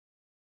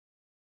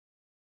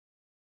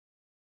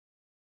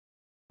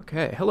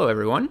Okay, hello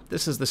everyone.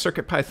 This is the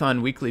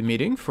CircuitPython weekly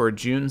meeting for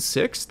June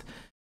 6th.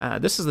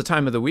 This is the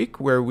time of the week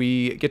where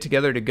we get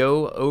together to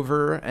go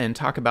over and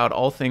talk about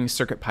all things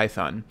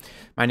CircuitPython.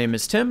 My name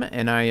is Tim,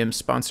 and I am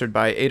sponsored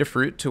by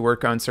Adafruit to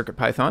work on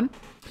CircuitPython.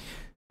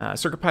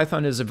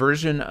 CircuitPython is a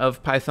version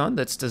of Python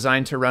that's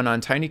designed to run on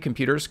tiny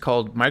computers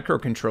called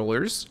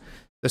microcontrollers.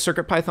 The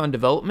CircuitPython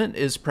development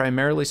is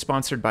primarily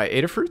sponsored by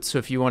Adafruit, so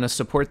if you want to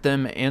support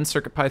them and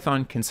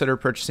CircuitPython, consider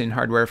purchasing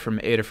hardware from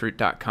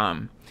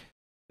adafruit.com.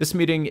 This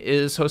meeting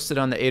is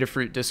hosted on the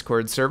Adafruit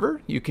Discord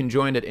server. You can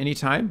join at any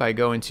time by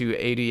going to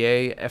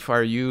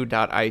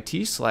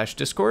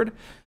adafru.it/discord.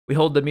 We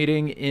hold the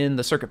meeting in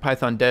the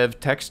CircuitPython dev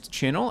text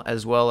channel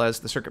as well as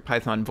the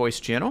CircuitPython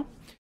voice channel.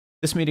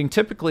 This meeting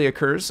typically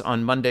occurs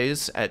on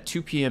Mondays at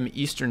 2 p.m.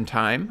 Eastern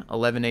Time,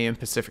 11 a.m.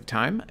 Pacific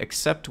Time,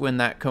 except when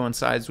that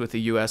coincides with a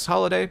U.S.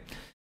 holiday.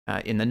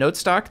 In the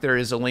notes doc, there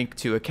is a link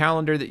to a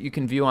calendar that you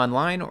can view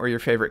online or your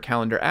favorite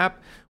calendar app.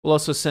 We'll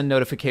also send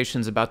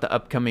notifications about the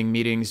upcoming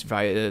meetings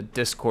via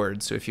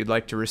Discord. So if you'd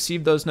like to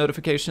receive those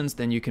notifications,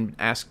 then you can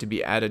ask to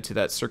be added to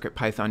that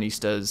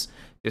CircuitPythonistas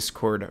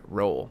Discord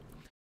role.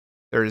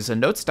 There is a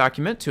notes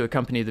document to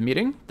accompany the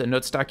meeting. The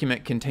notes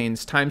document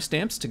contains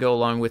timestamps to go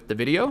along with the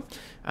video.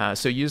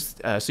 So you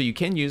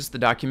can use the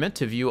document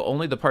to view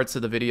only the parts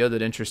of the video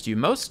that interest you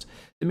most.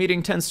 The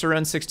meeting tends to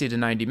run 60 to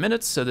 90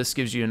 minutes, so this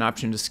gives you an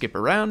option to skip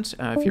around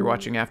if you're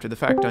watching after the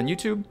fact on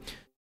YouTube.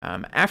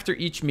 After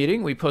each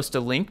meeting, we post a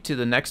link to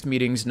the next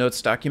meeting's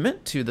notes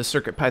document to the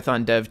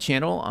CircuitPython dev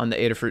channel on the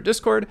Adafruit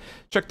Discord.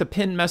 Check the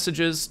pinned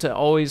messages to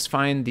always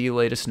find the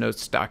latest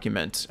notes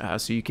document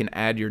so you can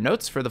add your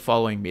notes for the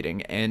following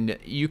meeting. And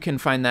you can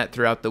find that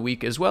throughout the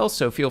week as well,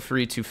 so feel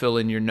free to fill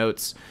in your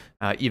notes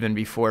even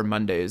before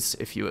Mondays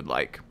if you would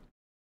like.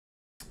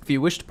 If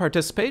you wish to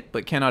participate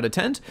but cannot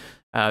attend,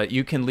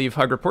 you can leave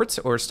hug reports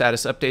or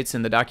status updates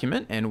in the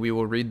document, and we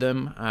will read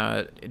them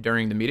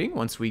during the meeting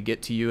once we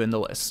get to you in the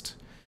list.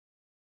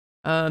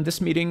 This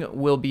meeting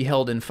will be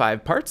held in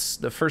 5 parts.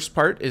 The first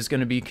part is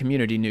going to be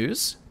community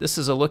news. This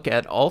is a look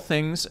at all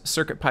things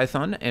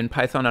CircuitPython and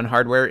Python on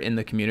hardware in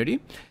the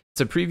community.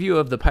 It's a preview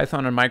of the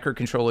Python on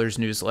microcontrollers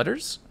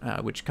newsletters,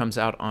 which comes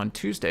out on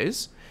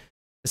Tuesdays.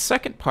 The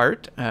second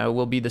part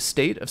will be the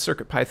state of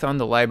CircuitPython,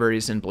 the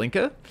libraries in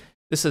Blinka.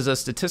 This is a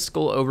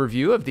statistical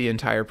overview of the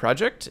entire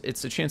project.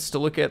 It's a chance to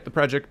look at the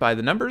project by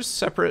the numbers,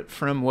 separate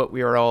from what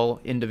we are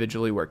all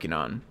individually working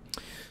on.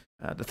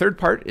 The third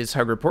part is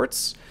Hug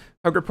Reports.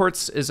 Hug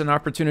Reports is an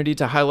opportunity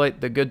to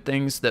highlight the good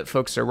things that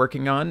folks are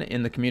working on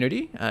in the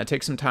community.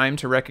 Take some time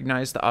to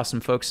recognize the awesome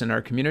folks in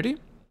our community.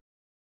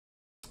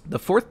 The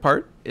fourth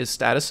part is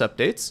status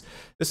updates.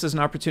 This is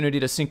an opportunity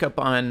to sync up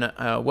on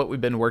what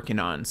we've been working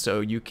on. So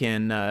you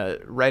can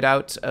write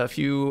out a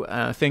few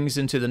things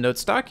into the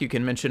notes doc. You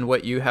can mention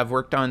what you have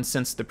worked on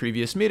since the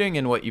previous meeting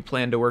and what you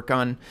plan to work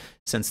on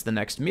since the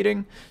next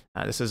meeting.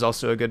 This is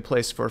also a good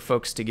place for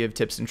folks to give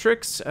tips and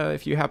tricks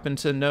if you happen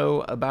to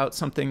know about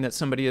something that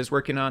somebody is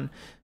working on.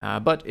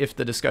 But if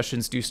the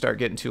discussions do start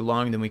getting too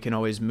long, then we can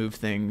always move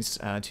things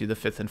to the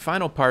fifth and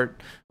final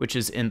part, which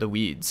is In the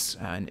Weeds.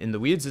 And In the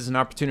Weeds is an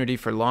opportunity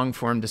for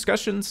long-form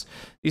discussions.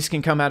 These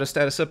can come out of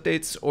status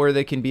updates, or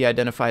they can be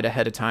identified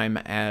ahead of time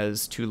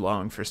as too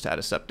long for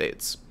status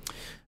updates.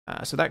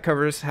 So that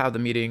covers how the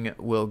meeting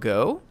will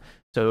go.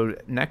 So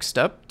next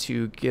up,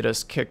 to get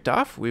us kicked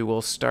off, we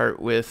will start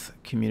with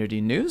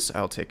community news.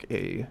 I'll take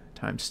a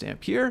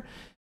timestamp here.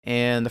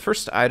 And the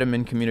first item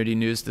in community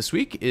news this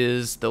week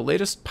is the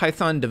latest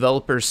Python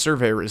developer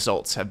survey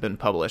results have been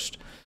published.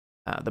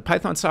 The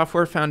Python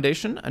Software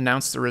Foundation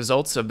announced the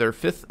results of their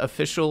 5th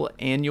official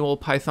annual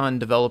Python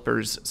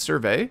developers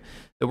survey.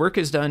 The work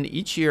is done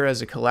each year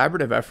as a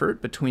collaborative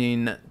effort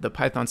between the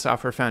Python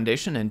Software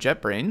Foundation and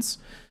JetBrains.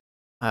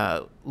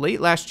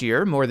 Late last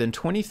year, more than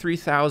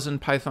 23,000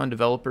 Python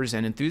developers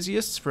and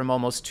enthusiasts from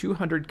almost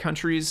 200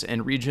 countries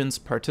and regions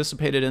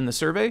participated in the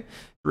survey to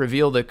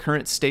reveal the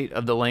current state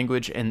of the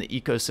language and the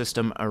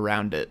ecosystem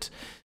around it.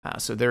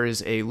 So there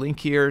is a link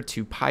here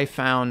to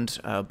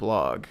PyFound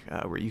blog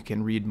where you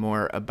can read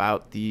more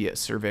about the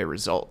survey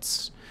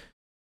results.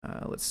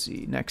 Let's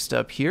see, next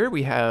up here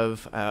we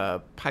have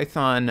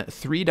Python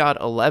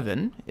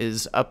 3.11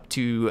 is up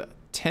to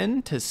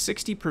 10 to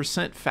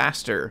 60%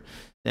 faster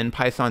than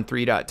Python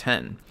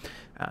 3.10.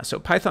 So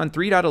Python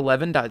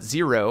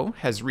 3.11.0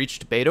 has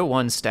reached beta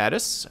 1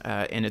 status,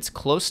 and it's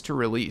close to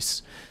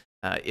release.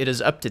 It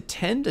is up to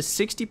 10 to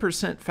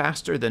 60%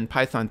 faster than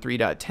Python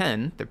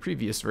 3.10, the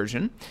previous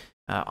version.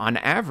 On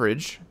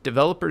average,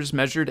 developers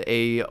measured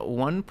a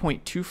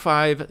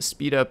 1.25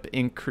 speedup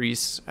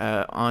increase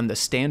on the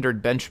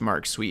standard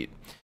benchmark suite.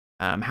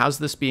 How's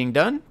this being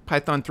done?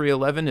 Python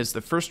 3.11 is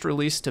the first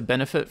release to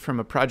benefit from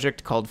a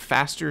project called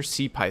Faster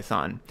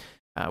CPython,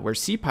 where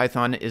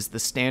CPython is the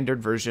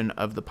standard version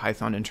of the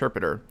Python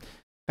interpreter.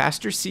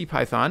 Faster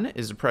CPython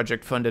is a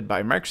project funded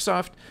by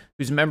Microsoft,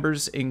 whose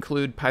members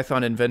include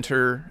Python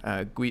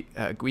inventor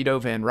Guido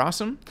van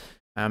Rossum.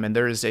 And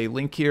there is a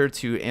link here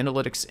to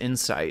Analytics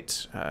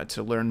Insight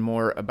to learn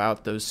more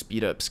about those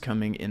speedups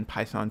coming in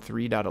Python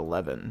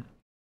 3.11.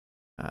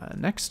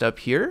 Next up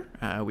here,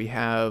 we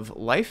have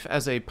Life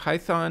as a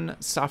Python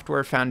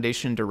Software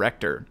Foundation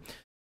Director.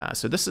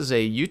 So this is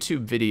a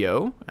YouTube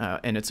video,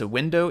 and it's a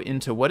window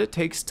into what it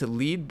takes to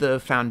lead the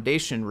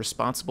foundation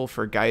responsible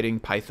for guiding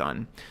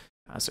Python.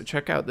 So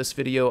check out this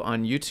video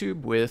on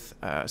YouTube with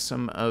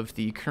some of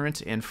the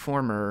current and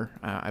former,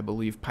 I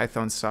believe,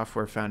 Python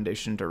Software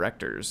Foundation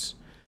directors.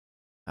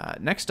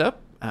 Next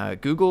up,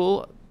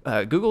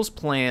 Google's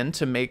plan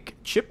to make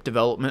chip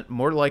development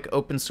more like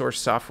open source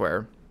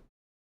software.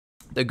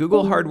 The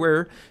Google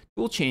Hardware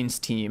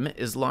Toolchains team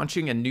is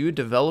launching a new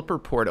developer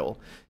portal,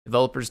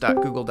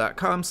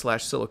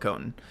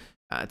 developers.google.com/silicon,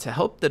 to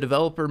help the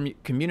developer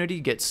community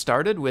get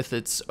started with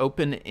its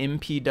Open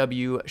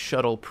MPW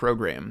Shuttle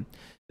program.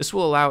 This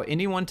will allow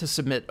anyone to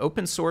submit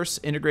open source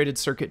integrated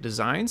circuit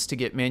designs to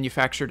get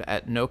manufactured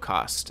at no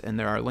cost. And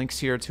there are links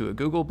here to a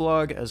Google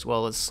blog as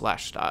well as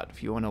Slashdot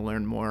if you want to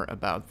learn more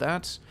about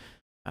that.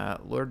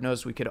 Lord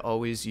knows we could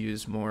always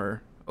use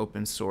more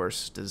open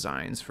source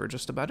designs for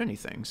just about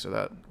anything. So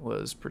that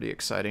was pretty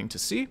exciting to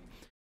see.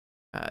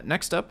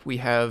 Next up, we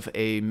have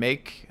a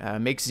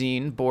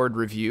MakeZine board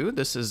review.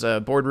 This is a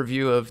board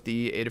review of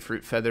the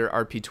Adafruit Feather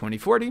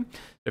RP2040.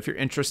 If you're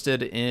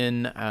interested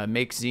in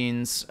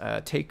MakeZine's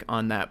take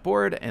on that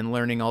board and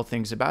learning all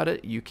things about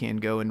it, you can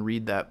go and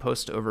read that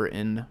post over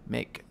in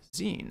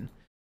MakeZine.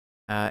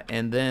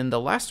 And then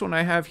the last one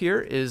I have here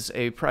is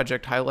a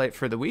project highlight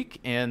for the week,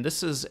 and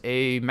this is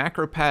a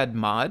MacroPad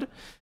mod.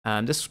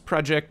 This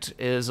project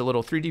is a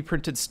little 3D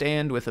printed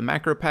stand with a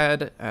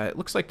MacroPad. It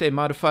looks like they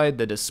modified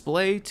the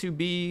display to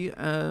be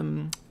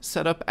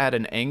set up at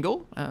an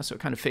angle, so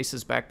it kind of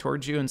faces back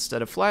towards you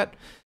instead of flat.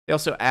 They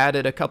also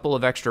added a couple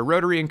of extra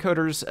rotary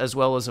encoders as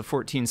well as a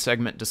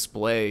 14-segment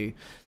display.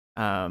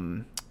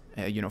 4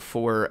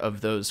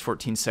 of those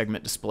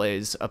 14-segment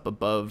displays up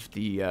above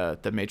the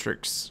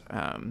matrix,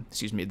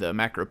 the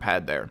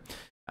MacroPad there.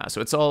 So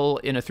it's all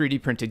in a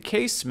 3D printed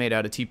case made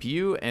out of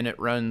TPU, and it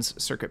runs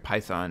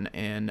CircuitPython.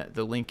 And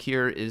the link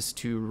here is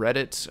to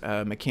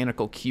Reddit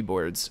Mechanical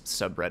Keyboards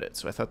subreddit.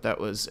 So I thought that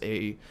was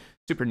a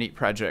super neat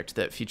project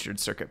that featured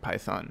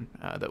CircuitPython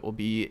that will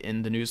be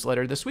in the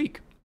newsletter this week.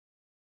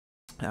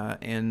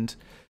 And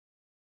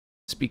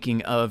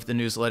speaking of the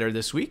newsletter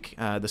this week,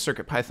 the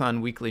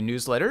CircuitPython weekly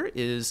newsletter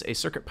is a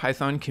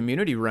CircuitPython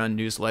community-run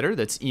newsletter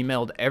that's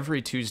emailed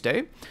every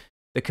Tuesday.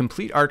 The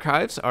complete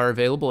archives are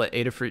available at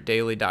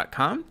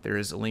adafruitdaily.com. There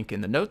is a link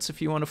in the notes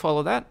if you want to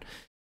follow that.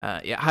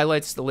 It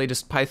highlights the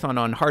latest Python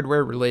on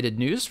hardware-related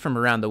news from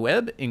around the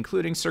web,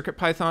 including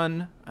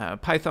CircuitPython,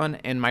 Python,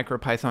 and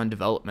MicroPython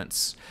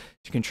developments.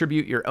 To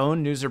contribute your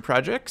own news or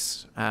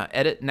projects,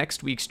 edit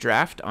next week's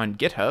draft on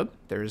GitHub.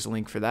 There is a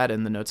link for that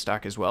in the notes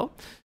doc as well.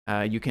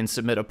 You can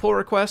submit a pull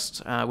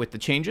request with the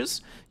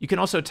changes. You can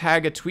also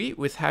tag a tweet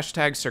with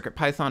hashtag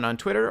CircuitPython on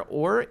Twitter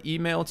or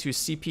email to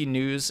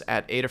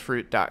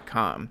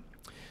cpnews@adafruit.com.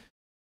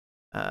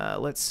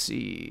 Let's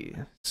see.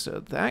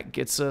 So that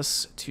gets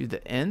us to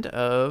the end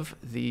of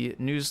the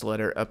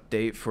newsletter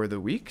update for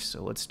the week.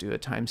 So let's do a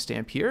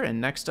timestamp here.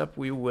 And next up,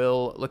 we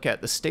will look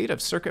at the state of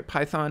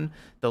CircuitPython,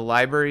 the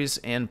libraries,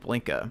 and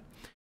Blinka.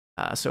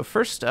 So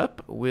first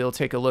up, we'll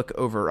take a look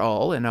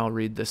overall, and I'll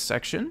read this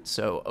section.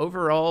 So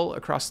overall,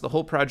 across the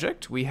whole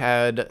project, we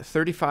had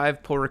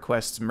 35 pull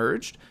requests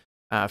merged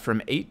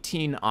from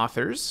 18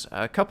 authors.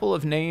 A couple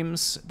of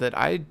names that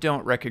I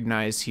don't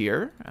recognize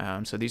here,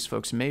 so these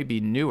folks may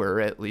be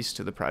newer, at least,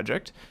 to the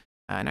project.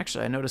 And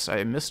actually, I noticed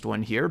I missed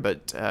one here,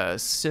 but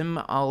Sim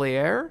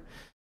Alier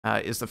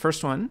is the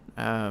first one.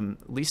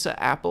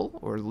 Lisa Apple,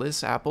 or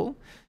Liz Apple.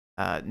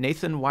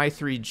 Nathan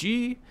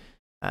Y3G.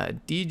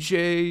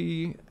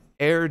 DJ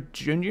Air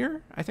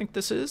Jr., I think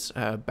this is,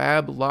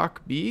 Bab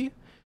Lock B,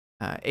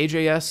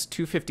 AJS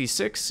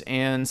 256,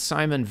 and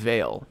Simon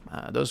Vale.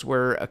 Those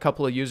were a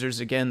couple of users,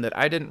 again, that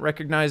I didn't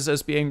recognize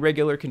as being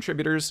regular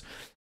contributors,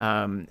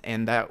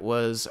 and that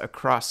was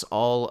across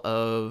all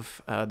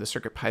of the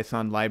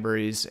CircuitPython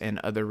libraries and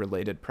other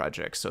related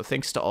projects. So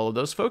thanks to all of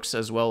those folks,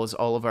 as well as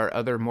all of our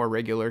other more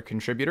regular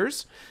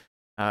contributors.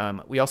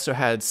 We also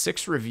had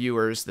 6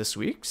 reviewers this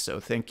week, so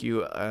thank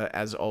you,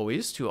 as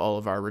always, to all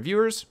of our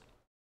reviewers.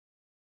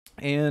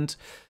 And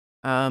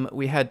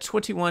we had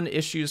 21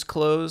 issues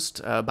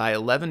closed by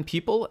 11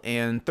 people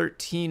and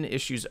 13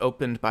 issues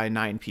opened by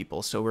 9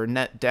 people. So we're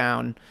net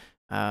down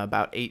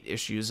about 8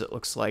 issues, it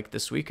looks like,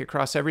 this week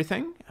across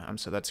everything.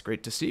 So that's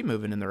great to see,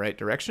 moving in the right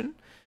direction.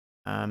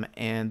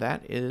 And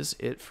that is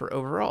it for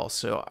overall.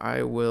 So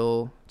I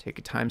will take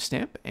a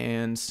timestamp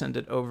and send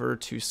it over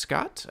to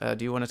Scott.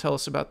 Do you want to tell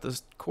us about the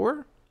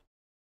core?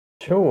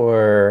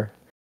 Sure.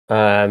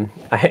 I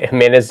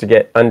managed to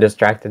get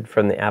undistracted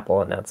from the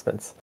Apple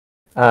announcements.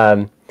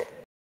 So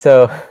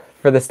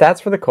for the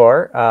stats for the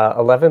core,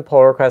 11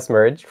 pull requests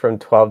merged from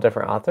 12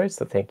 different authors.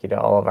 So thank you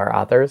to all of our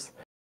authors.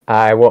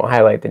 I won't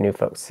highlight the new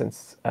folks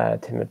since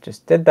Tim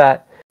just did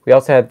that. We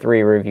also had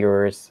 3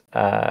 reviewers,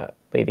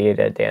 Lady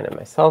Ada, Dan, and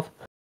myself.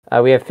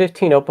 We have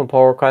 15 open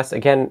pull requests.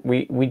 Again,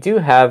 we do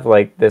have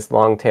like this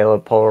long tail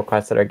of pull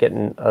requests that are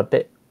getting a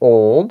bit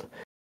old.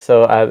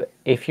 So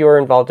if you're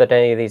involved at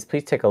any of these,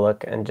 please take a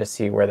look and just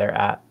see where they're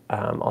at.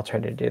 I'll try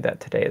to do that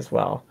today as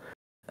well.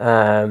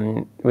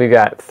 We've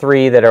got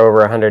 3 that are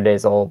over 100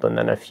 days old, and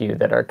then a few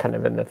that are kind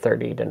of in the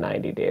 30 to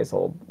 90 days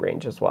old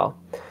range as well.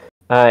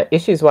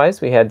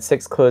 Issues-wise, we had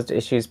 6 closed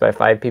issues by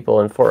 5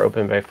 people and 4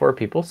 open by 4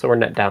 people, so we're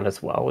net down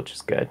as well, which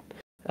is good,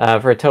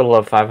 for a total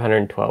of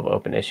 512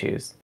 open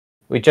issues.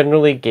 We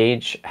generally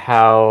gauge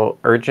how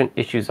urgent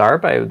issues are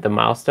by the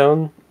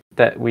milestone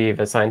that we've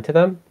assigned to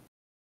them,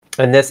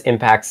 and this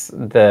impacts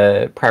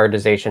the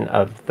prioritization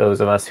of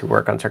those of us who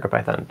work on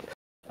CircuitPython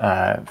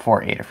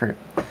for Adafruit.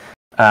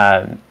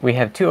 We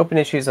have 2 open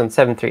issues on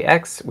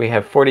 7.3x. We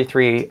have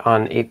 43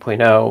 on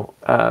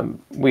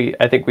 8.0.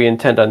 I think we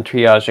intend on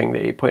triaging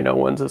the 8.0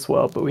 ones as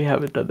well, but we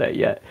haven't done that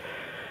yet.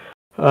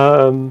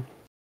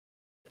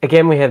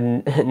 Again, we have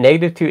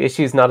 -2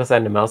 issues not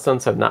assigned to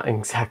milestone, so I'm not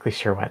exactly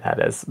sure why that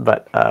is,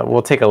 but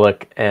we'll take a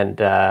look. And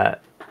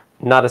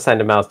not assigned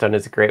to milestone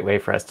is a great way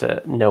for us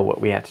to know what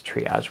we have to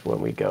triage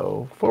when we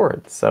go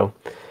forward. So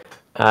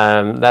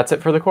that's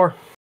it for the core.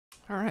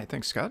 All right,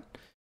 thanks, Scott.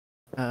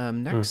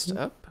 Next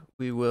up,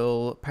 we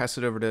will pass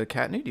it over to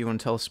Kattni. Do you want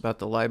to tell us about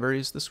the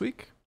libraries this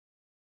week?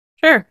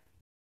 Sure.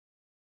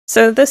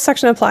 So this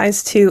section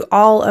applies to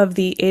all of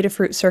the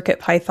Adafruit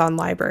CircuitPython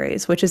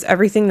libraries, which is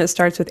everything that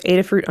starts with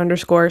Adafruit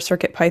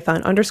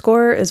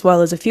 _CircuitPython_, as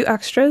well as a few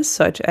extras,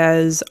 such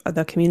as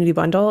the community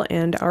bundle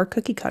and our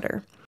cookie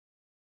cutter.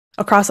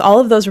 Across all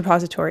of those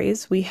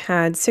repositories, we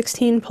had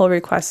 16 pull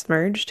requests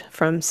merged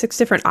from 6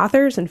 different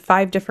authors and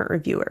 5 different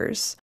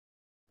reviewers.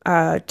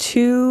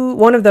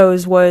 One of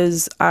those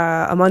was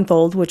a month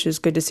old, which is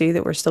good to see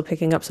that we're still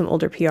picking up some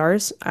older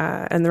PRs,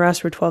 and the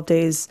rest were 12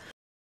 days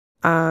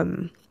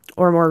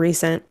or more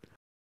recent.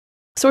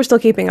 So we're still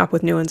keeping up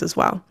with new ones as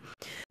well.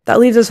 That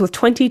leaves us with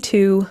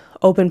 22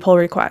 open pull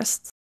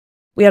requests.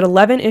 We had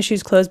 11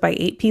 issues closed by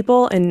 8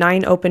 people and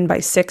 9 open by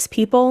 6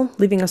 people,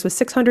 leaving us with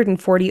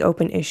 640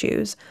 open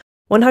issues.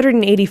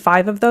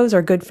 185 of those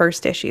are good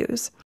first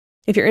issues.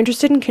 If you're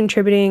interested in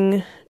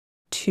contributing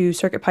to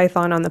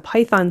CircuitPython on the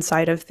Python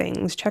side of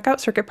things, check out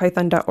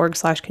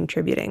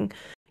circuitpython.org/contributing.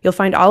 You'll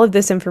find all of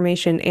this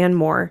information and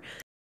more,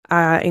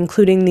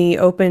 including the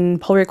open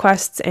pull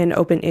requests and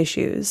open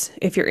issues.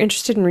 If you're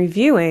interested in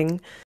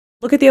reviewing,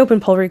 look at the open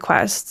pull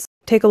requests.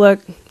 Take a look,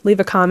 leave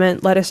a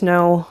comment, let us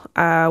know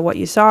what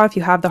you saw. If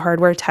you have the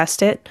hardware,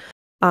 test it.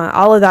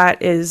 All of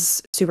that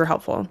is super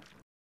helpful.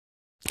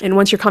 And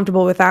once you're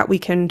comfortable with that, we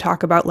can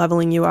talk about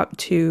leveling you up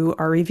to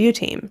our review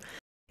team.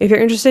 If you're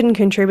interested in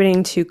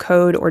contributing to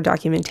code or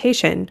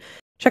documentation,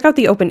 check out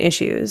the open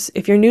issues.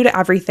 If you're new to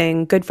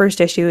everything, Good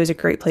First Issue is a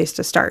great place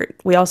to start.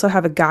 We also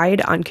have a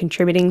guide on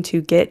contributing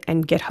to Git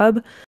and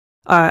GitHub.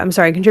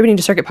 Contributing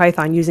to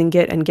CircuitPython using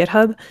Git and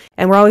GitHub,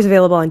 and we're always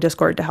available on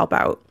Discord to help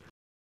out.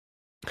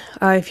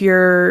 If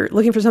you're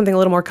looking for something a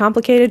little more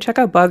complicated, check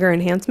out Bug or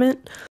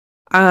Enhancement.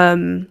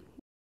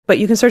 But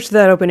you can search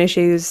that open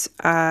issues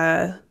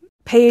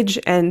page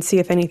and see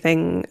if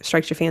anything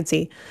strikes your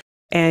fancy,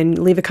 and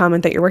leave a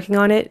comment that you're working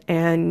on it.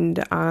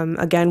 And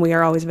again, we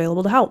are always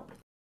available to help.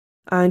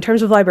 In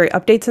terms of library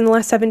updates in the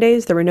last 7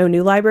 days, there were no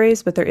new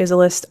libraries, but there is a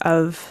list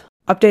of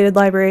updated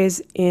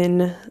libraries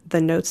in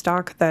the notes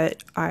doc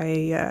that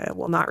I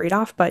will not read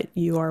off, but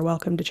you are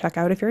welcome to check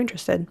out if you're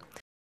interested. And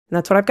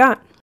that's what I've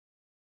got.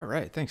 All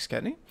right, thanks,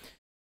 Kattni.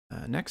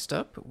 Next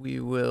up, we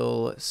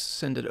will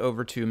send it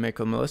over to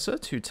Mako Melissa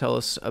to tell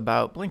us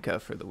about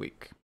Blinka for the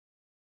week.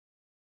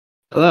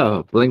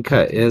 Hello,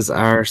 Blinka is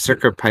our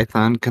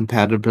CircuitPython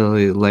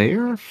compatibility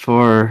layer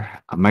for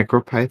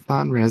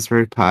MicroPython,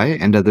 Raspberry Pi,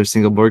 and other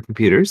single-board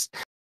computers.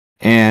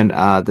 And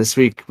this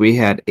week we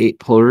had 8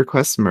 pull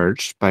requests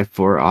merged by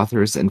 4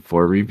 authors and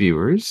 4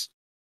 reviewers.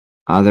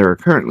 There are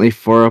currently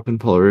 4 open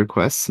pull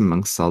requests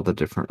amongst all the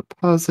different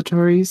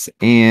repositories,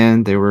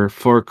 and there were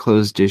 4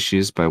 closed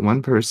issues by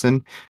 1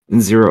 person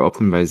and 0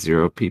 open by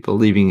 0 people,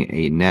 leaving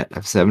a net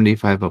of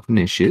 75 open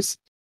issues.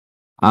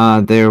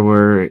 There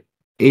were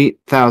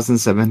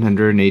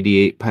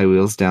 8,788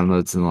 PyWheels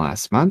downloads in the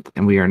last month,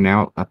 and we are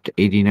now up to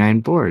 89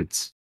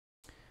 boards.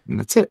 And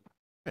that's it.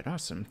 Right,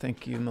 awesome.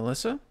 Thank you,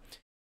 Melissa.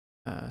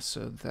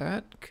 So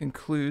that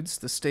concludes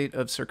the state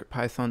of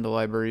CircuitPython, the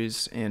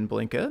libraries, and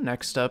Blinka.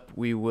 Next up,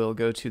 we will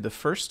go to the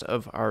first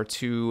of our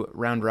 2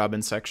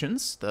 round-robin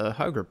sections, the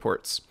Hug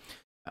Reports.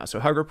 So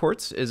Hug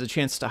Reports is a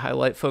chance to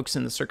highlight folks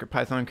in the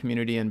CircuitPython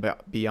community and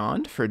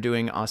beyond for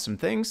doing awesome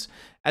things.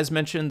 As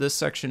mentioned, this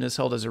section is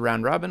held as a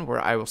round-robin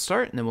where I will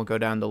start, and then we'll go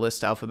down the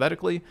list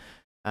alphabetically,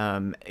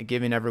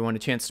 giving everyone a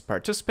chance to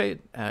participate.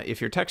 If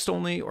you're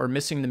text-only or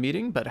missing the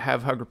meeting but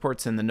have Hug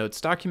Reports in the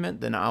notes document,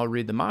 then I'll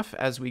read them off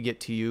as we get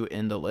to you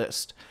in the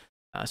list.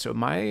 So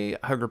my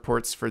Hug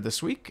Reports for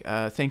this week,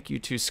 thank you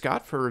to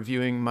Scott for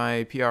reviewing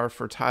my PR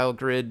for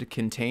TileGrid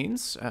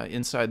contains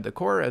inside the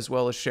core, as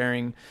well as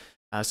sharing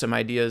some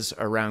ideas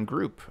around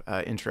group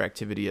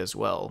interactivity as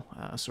well,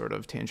 sort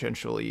of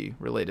tangentially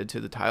related to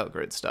the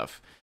TileGrid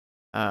stuff.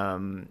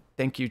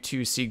 Thank you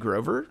to C.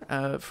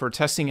 Grover for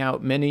testing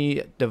out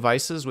many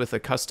devices with a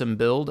custom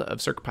build of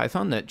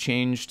CircuitPython that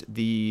changed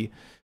the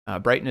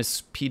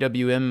brightness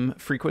PWM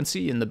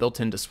frequency in the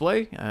built-in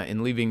display,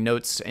 and leaving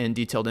notes and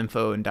detailed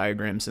info and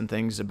diagrams and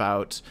things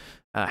about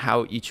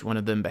how each one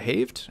of them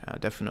behaved.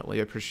 Definitely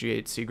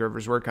appreciate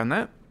Seagrover's work on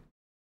that.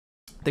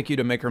 Thank you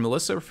to Maker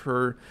Melissa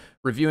for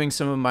reviewing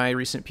some of my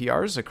recent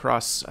PRs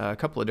across a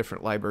couple of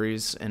different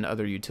libraries and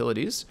other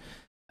utilities.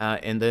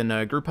 And then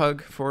a group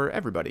hug for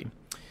everybody.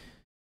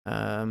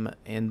 And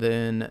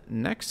then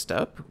next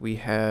up, we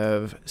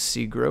have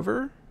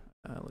Seagrover.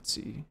 Let's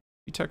see.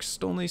 You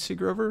text only,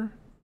 Seagrover?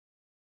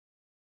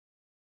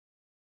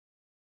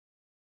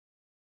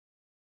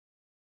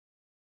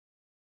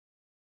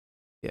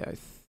 Yeah, I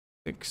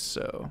think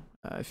so.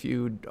 If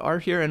you are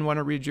here and want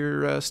to read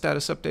your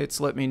status updates,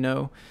 let me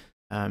know.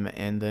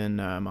 And then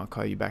I'll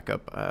call you back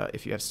up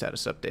if you have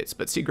status updates.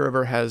 But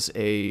Seagrover has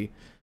a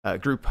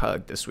group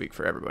hug this week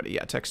for everybody.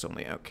 Yeah, text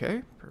only.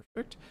 Okay,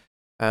 perfect.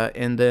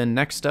 And then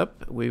next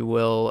up, we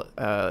will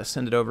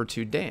send it over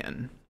to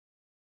Dan.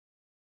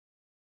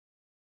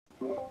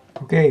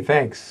 Okay,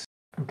 thanks.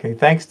 Okay,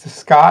 thanks to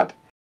Scott,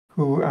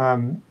 who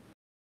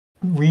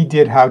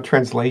redid how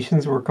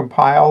translations were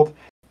compiled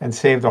and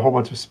saved a whole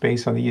bunch of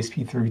space on the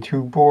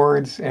ESP32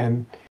 boards,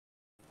 and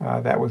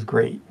that was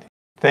great.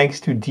 Thanks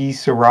to Dee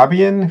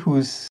Sarabian,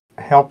 who's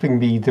helping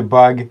me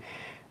debug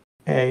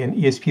an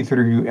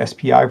ESP32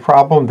 SPI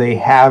problem. They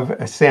have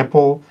a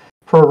sample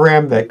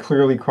program that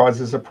clearly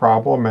causes a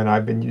problem, and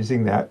I've been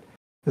using that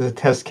as a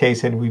test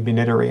case, and we've been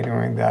iterating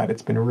on that.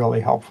 It's been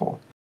really helpful.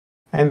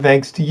 And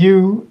thanks to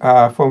you,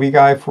 Foamy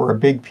Guy, for a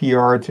big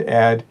PR to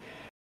add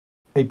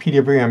a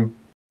PWM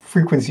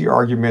frequency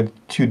argument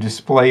to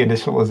display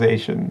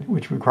initialization,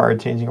 which required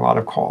changing a lot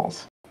of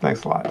calls.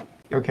 Thanks a lot.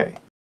 Okay.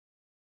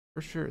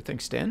 For sure.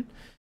 Thanks, Dan.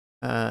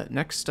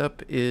 Next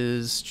up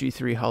is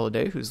G3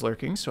 Holiday, who's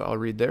lurking, so I'll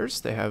read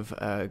theirs. They have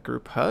a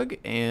group hug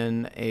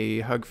and a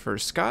hug for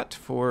Scott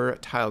for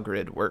tile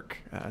grid work.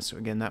 So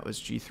again, that was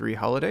G3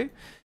 Holiday.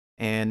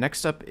 And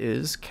next up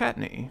is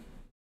Kattni.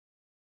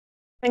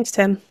 Thanks,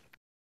 Tim.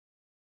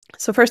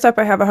 So first up,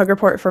 I have a hug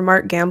report for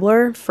Mark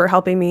Gambler for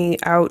helping me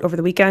out over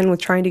the weekend with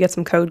trying to get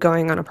some code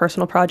going on a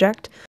personal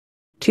project.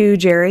 To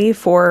Jerry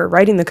for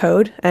writing the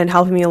code and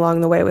helping me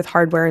along the way with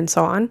hardware and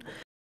so on.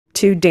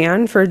 To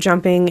Dan for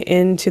jumping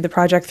into the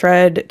project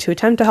thread to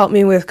attempt to help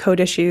me with code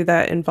issue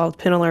that involved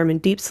pin alarm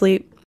and deep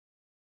sleep.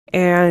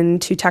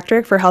 And to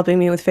Tekktrik for helping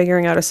me with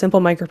figuring out a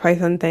simple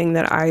MicroPython thing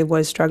that I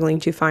was struggling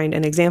to find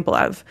an example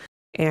of.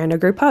 And a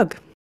group hug.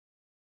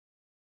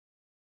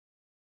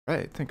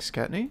 Right, thanks,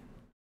 Kattni.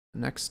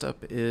 Next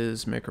up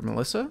is Maker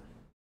Melissa.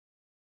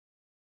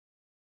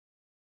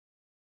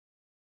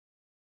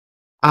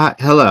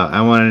 Hello.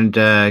 I wanted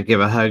to give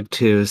a hug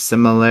to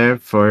Similar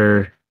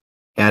for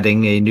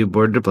adding a new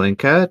board to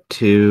Blinka,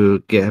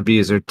 to GitHub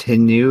user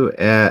Tinu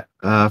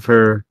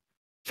for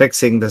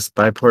fixing the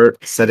SPI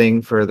port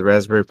setting for the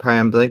Raspberry Pi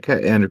on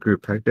Blinka, and a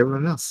group hug to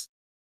everyone else.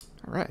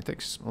 All right,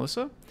 thanks,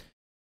 Melissa.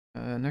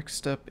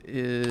 Next up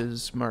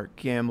is Mark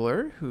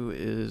Gambler, who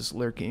is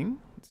lurking.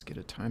 Let's get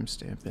a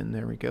timestamp in.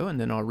 There we go, and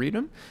then I'll read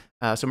them.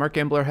 So Mark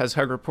Gambler has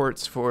hug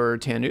reports for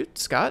Tanut,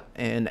 Scott,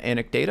 and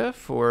Anecdata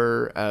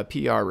for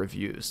PR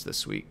reviews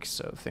this week.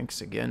 So thanks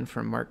again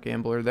from Mark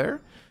Gambler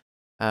there.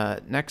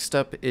 Next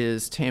up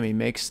is Tammy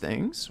Makes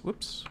Things.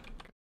 Whoops,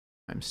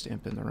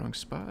 timestamp in the wrong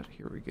spot.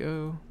 Here we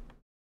go.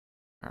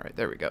 All right,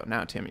 there we go.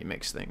 Now Tammy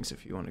Makes Things,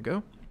 if you want to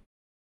go.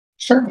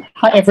 Sure.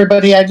 Hi,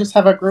 everybody. I just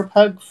have a group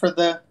hug for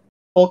the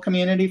whole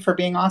community for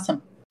being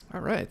awesome.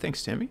 All right,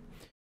 thanks, Tammy.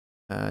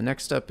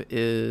 Next up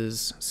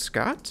is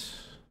Scott.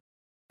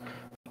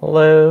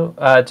 Hello.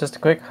 Just a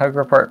quick hug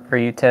report for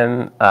you,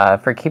 Tim,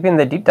 for keeping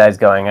the deep dives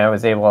going. I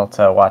was able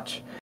to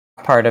watch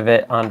part of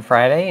it on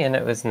Friday, and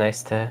it was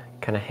nice to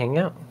kind of hang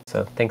out.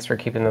 So thanks for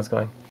keeping those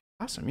going.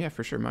 Awesome. Yeah,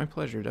 for sure. My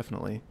pleasure,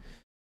 definitely.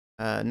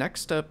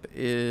 Next up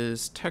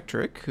is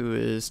Tekktrik, who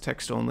is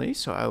text only,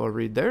 so I will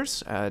read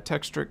theirs.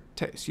 Tekktrik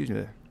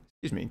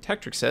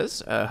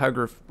says, hug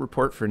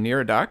report for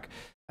Niradoc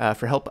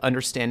for help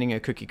understanding a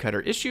cookie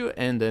cutter issue,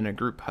 and then a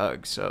group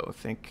hug. So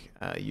thank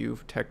you,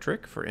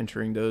 Tekktrik, for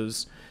entering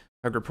those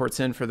hug reports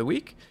in for the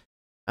week.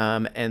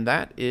 And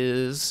that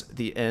is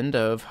the end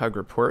of hug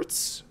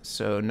reports.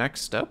 So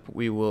next up,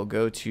 we will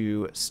go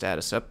to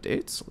status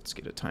updates. Let's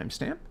get a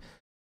timestamp.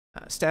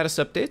 Status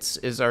updates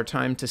is our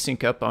time to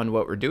sync up on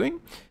what we're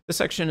doing. This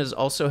section is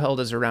also held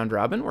as a round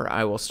robin where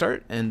I will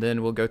start, and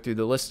then we'll go through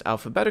the list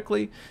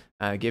alphabetically,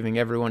 giving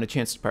everyone a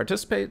chance to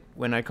participate.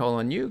 When I call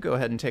on you, go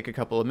ahead and take a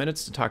couple of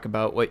minutes to talk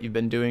about what you've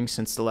been doing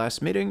since the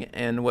last meeting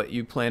and what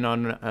you plan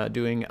on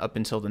doing up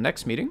until the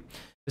next meeting.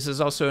 This is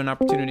also an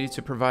opportunity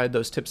to provide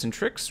those tips and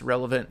tricks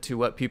relevant to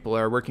what people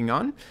are working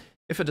on.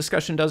 If a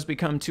discussion does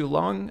become too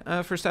long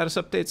for status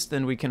updates,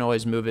 then we can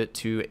always move it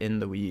to in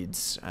the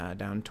weeds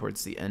down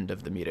towards the end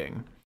of the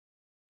meeting.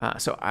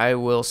 So I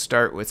will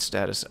start with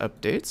status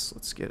updates.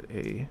 Let's get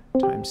a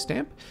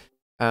timestamp.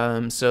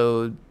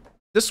 So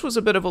this was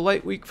a bit of a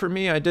light week for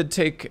me. I did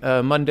take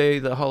Monday,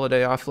 the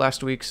holiday, off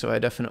last week, so I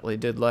definitely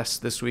did less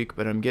this week,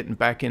 but I'm getting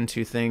back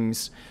into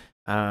things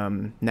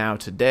now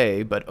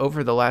today. But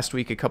over the last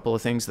week, a couple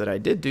of things that I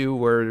did do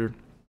were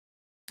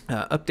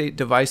Update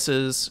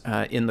devices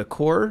in the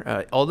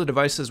core, all the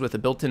devices with a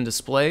built-in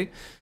display.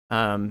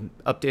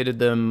 Updated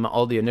them,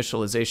 all the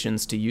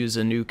initializations to use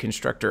a new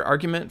constructor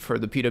argument for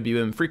the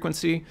PWM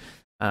frequency.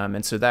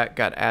 And so that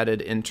got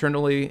added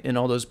internally in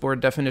all those board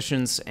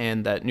definitions,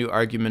 and that new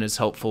argument is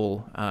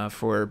helpful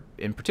for,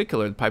 in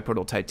particular, the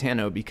PyPortal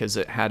Titano, because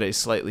it had a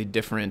slightly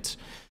different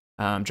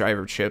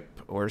driver chip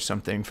or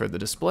something for the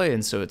display,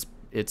 and so its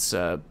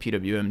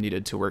PWM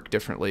needed to work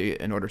differently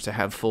in order to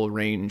have full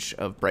range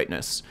of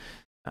brightness.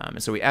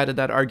 And so we added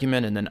that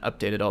argument and then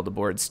updated all the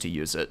boards to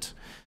use it.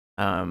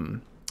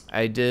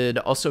 I did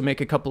also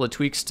make a couple of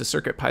tweaks to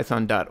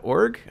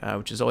CircuitPython.org,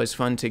 which is always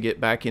fun to get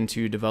back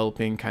into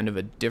developing kind of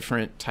a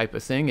different type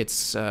of thing.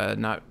 It's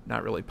not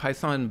really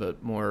Python,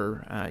 but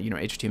more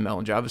HTML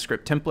and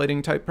JavaScript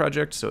templating type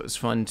project. So it was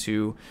fun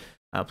to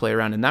play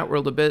around in that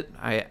world a bit.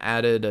 I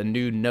added a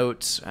new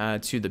note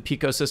to the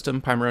Pico system,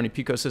 Pimoroni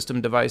Pico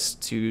system device,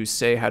 to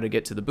say how to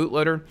get to the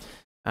bootloader.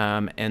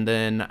 And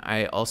then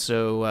I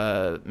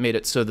also made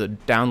it so the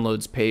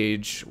downloads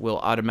page will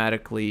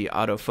automatically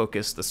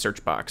autofocus the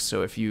search box.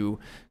 So if you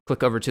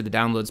click over to the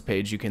downloads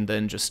page, you can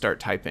then just start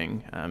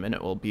typing, and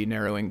it will be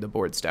narrowing the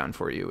boards down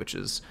for you, which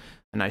is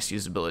a nice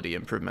usability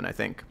improvement, I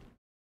think.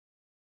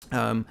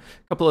 A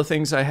couple of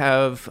things I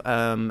have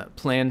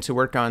planned to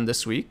work on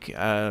this week.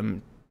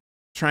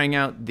 Trying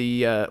out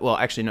the, well,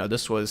 actually, no,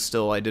 this was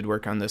still, I did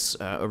work on this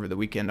over the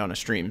weekend on a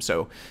stream.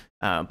 So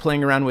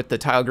playing around with the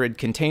TileGrid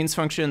contains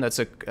function. That's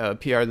a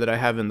PR that I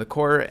have in the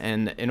core.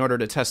 And in order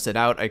to test it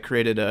out, I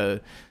created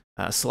a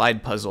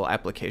slide puzzle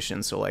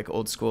application. So like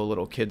old school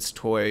little kid's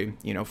toy,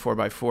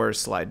 4x4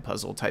 slide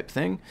puzzle type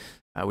thing.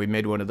 We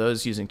made one of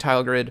those using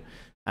TileGrid.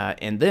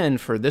 And then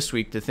for this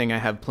week, the thing I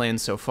have planned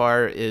so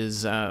far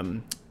is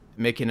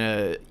making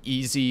a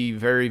easy,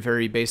 very,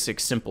 very basic,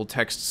 simple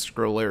text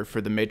scroller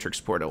for the Matrix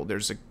portal.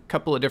 There's a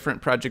couple of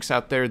different projects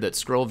out there that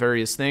scroll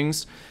various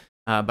things,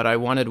 but I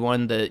wanted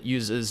one that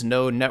uses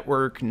no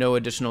network, no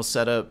additional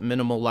setup,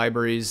 minimal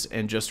libraries,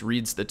 and just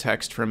reads the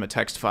text from a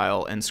text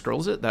file and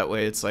scrolls it. That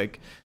way it's like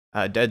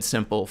dead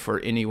simple for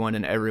anyone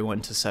and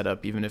everyone to set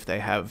up, even if they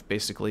have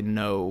basically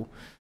no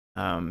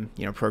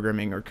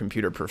programming or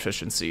computer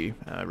proficiency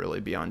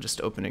really beyond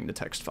just opening the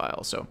text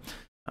file. So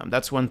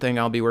that's one thing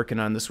I'll be working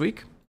on this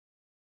week.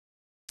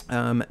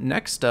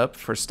 Next up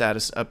for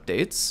status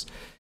updates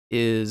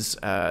is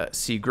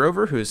C.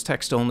 Grover, who is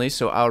text only,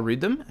 so I'll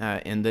read them,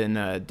 and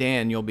then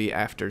Dan, you'll be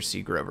after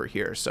C. Grover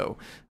here. So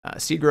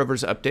C.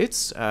 Grover's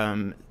updates.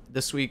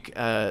 This week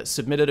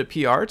submitted a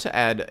PR to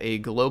add a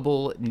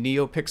global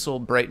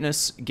NeoPixel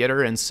brightness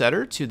getter and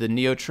setter to the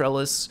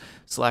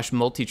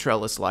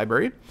NeoTrellis/multi-trellis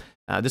library.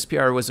 This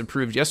PR was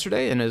approved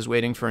yesterday and is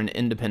waiting for an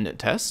independent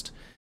test.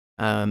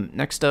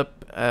 Next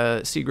up,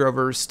 C.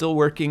 Grover still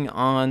working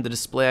on the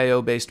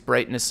Display.io based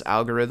brightness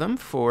algorithm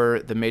for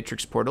the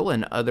Matrix portal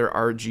and other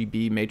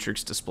RGB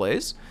Matrix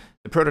displays.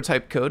 The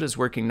prototype code is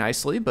working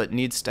nicely, but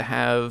needs to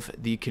have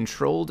the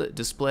controlled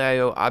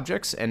Display.io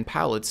objects and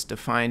palettes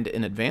defined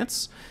in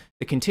advance.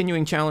 The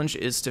continuing challenge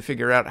is to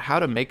figure out how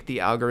to make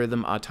the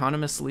algorithm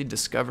autonomously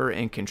discover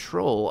and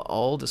control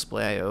all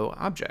Display.io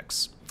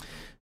objects.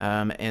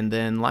 And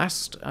then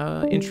last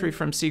entry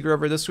from C.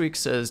 Grover this week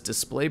says,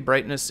 display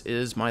brightness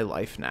is my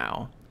life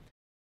now.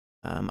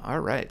 All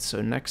right,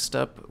 so next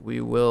up,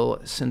 we will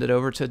send it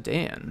over to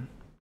Dan.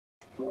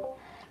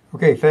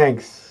 Okay,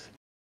 thanks,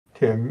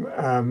 Tim.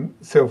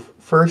 So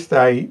first,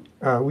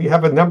 we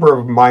have a number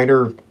of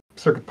minor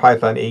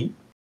CircuitPython 8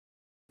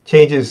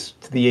 changes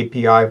to the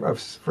API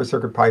for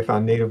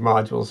CircuitPython native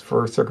modules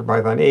for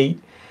CircuitPython 8.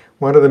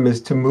 One of them is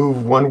to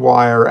move one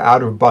wire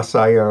out of bus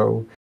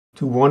I/O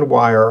to one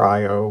wire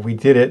I/O. We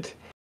did it.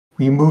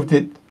 We moved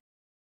it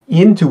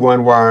into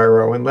one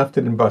wire I/O and left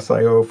it in bus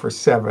I/O for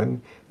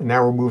 7, and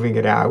now we're moving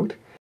it out.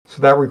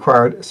 So that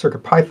required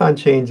CircuitPython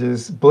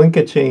changes,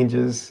 Blinka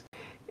changes,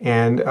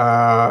 and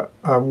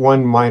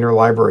one minor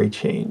library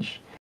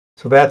change.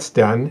 So that's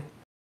done.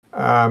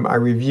 I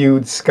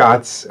reviewed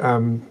Scott's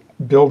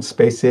build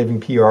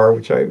space-saving PR,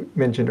 which I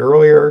mentioned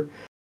earlier,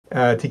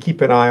 to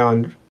keep an eye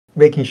on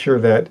making sure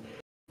that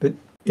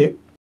it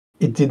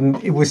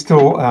was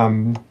still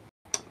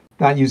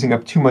not using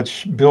up too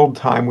much build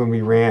time when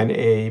we ran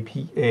a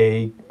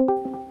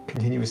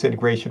continuous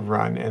integration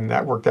run, and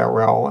that worked out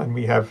well,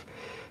 and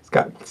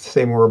Scott to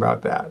say more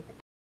about that.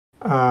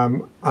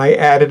 I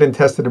added and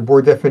tested a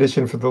board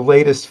definition for the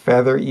latest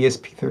Feather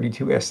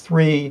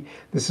ESP32S3.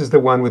 This is the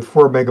one with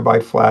 4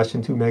 megabyte flash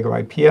and 2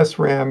 megabyte PS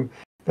RAM.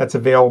 That's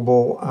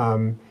available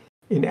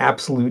in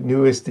absolute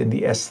newest in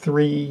the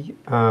S3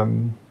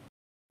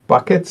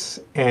 buckets,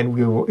 and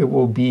it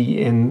will be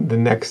in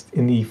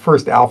the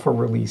first alpha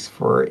release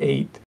for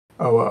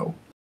 8.0.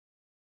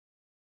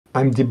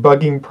 I'm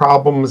debugging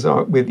problems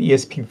with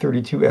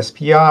ESP32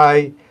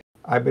 SPI.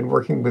 I've been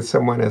working with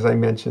someone, as I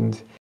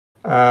mentioned,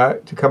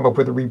 to come up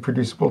with a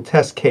reproducible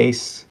test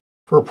case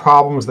for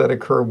problems that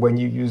occur when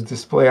you use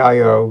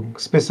Display.io,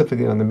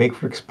 specifically on the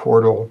Matrix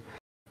portal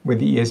with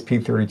the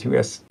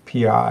ESP32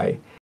 SPI.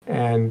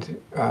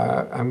 And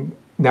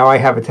now I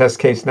have a test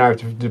case, now I have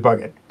to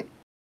debug it.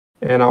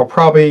 And I'll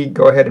probably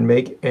go ahead and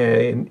make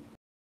an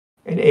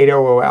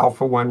 8.0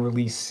 Alpha 1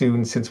 release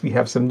soon, since we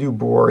have some new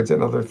boards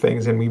and other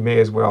things, and we may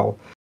as well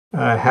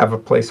have a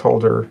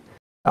placeholder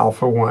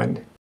Alpha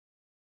 1.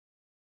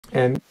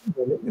 And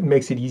it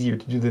makes it easier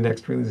to do the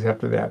next release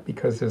after that,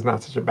 because there's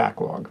not such a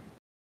backlog.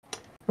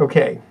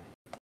 Okay.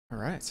 All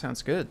right,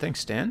 sounds good.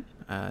 Thanks, Dan.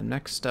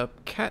 Next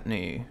up,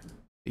 Kattni.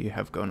 What do you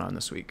have going on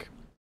this week?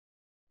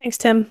 Thanks,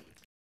 Tim.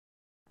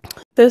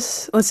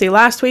 Let's see,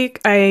 last week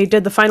I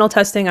did the final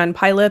testing on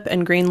PyLip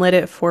and greenlit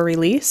it for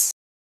release.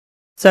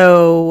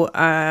 So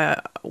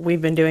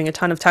we've been doing a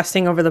ton of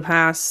testing over the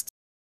past,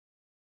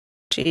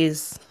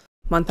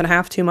 month and a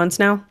half, 2 months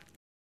now,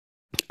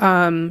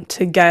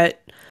 to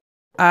get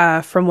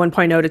from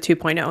 1.0 to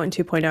 2.0, and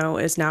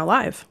 2.0 is now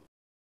live.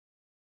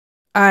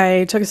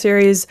 I took a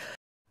series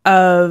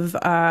of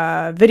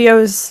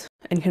videos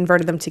and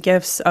converted them to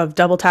GIFs of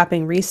double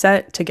tapping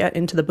reset to get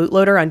into the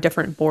bootloader on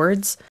different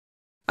boards.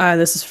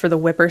 This is for the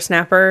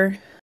Whippersnapper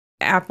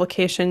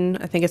application.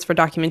 I think it's for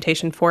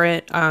documentation for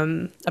it.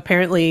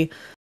 Apparently,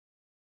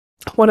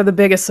 one of the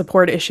biggest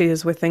support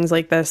issues with things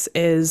like this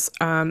is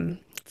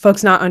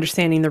folks not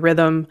understanding the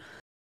rhythm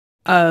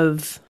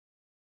of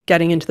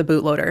getting into the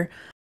bootloader.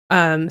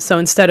 So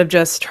instead of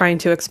just trying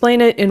to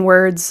explain it in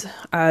words,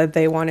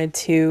 they wanted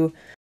to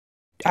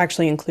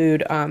actually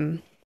include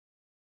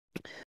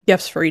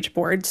GIFs for each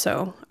board.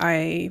 So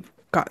I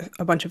got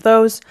a bunch of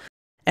those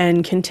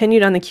and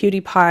continued on the QT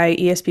Py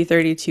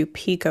ESP32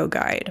 Pico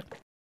guide.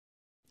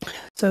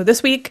 So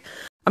this week,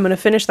 I'm going to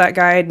finish that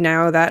guide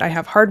now that I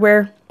have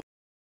hardware.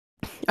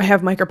 I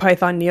have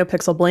MicroPython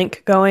NeoPixel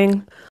Blink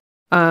going.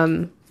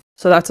 So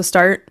that's a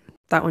start.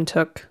 That one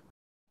took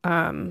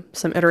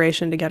some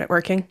iteration to get it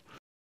working.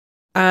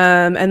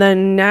 And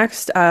then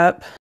next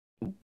up,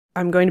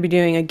 I'm going to be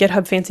doing a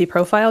GitHub Fancy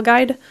Profile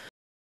guide.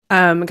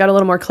 Got a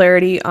little more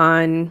clarity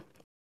on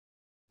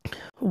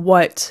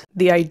what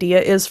the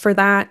idea is for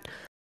that.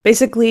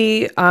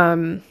 Basically,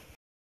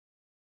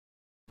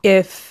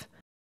 if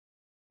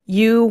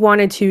you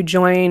wanted to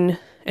join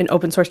an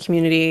open source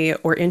community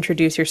or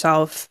introduce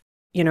yourself,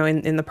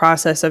 in the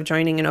process of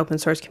joining an open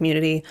source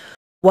community,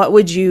 what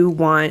would you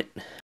want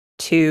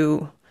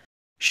to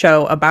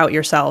show about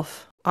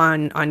yourself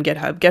on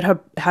GitHub?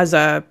 GitHub has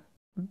a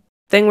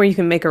thing where you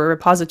can make a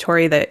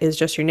repository that is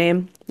just your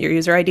name, your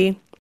user ID,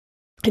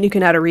 and you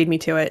can add a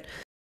README to it.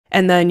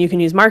 And then you can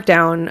use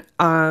Markdown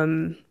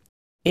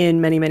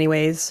in many, many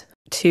ways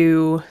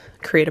to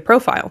create a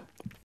profile.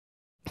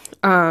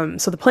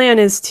 So the plan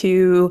is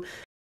to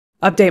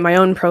update my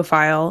own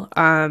profile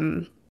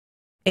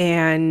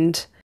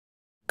and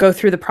go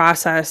through the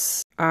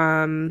process,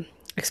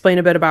 explain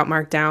a bit about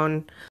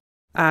Markdown,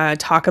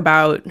 talk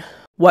about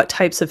what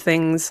types of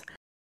things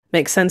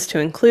make sense to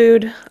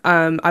include.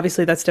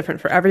 Obviously, that's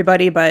different for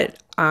everybody,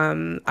 but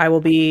I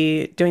will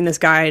be doing this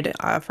guide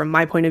from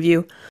my point of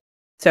view.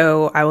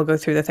 So I will go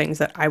through the things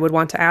that I would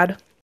want to add.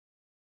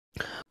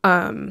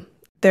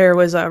 There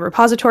was a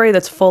repository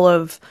that's full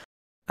of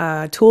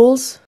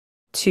tools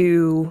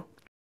to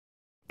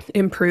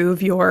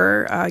improve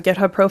your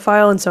GitHub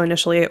profile. And so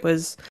initially it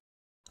was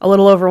a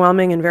little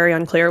overwhelming and very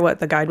unclear what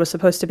the guide was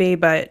supposed to be,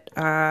 but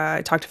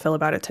I talked to Phil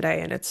about it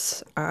today and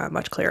it's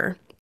much clearer.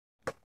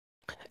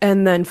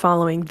 And then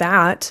following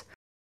that,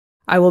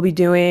 I will be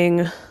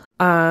doing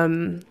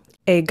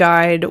a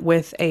guide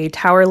with a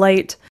tower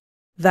light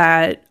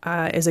that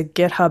is a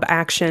GitHub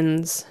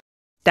Actions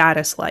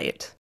status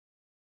light.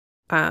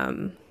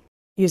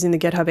 Using the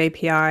GitHub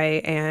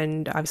API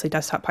and obviously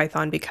desktop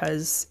Python,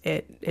 because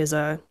it is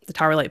the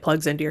tower light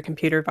plugs into your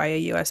computer via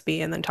USB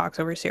and then talks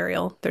over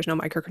serial. There's no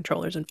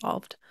microcontrollers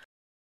involved.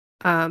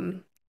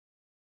 And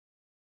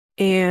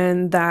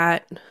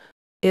that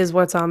is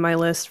what's on my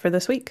list for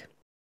this week.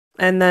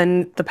 And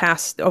then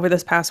over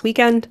this past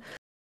weekend,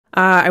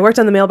 I worked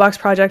on the mailbox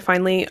project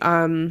finally.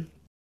 I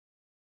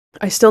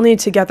still need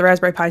to get the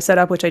Raspberry Pi set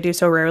up, which I do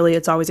so rarely.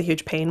 It's always a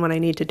huge pain when I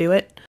need to do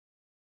it.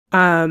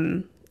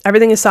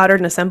 Everything is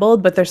soldered and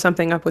assembled, but there's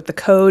something up with the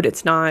code.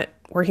 It's not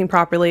working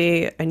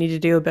properly. I need to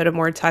do a bit of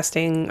more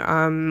testing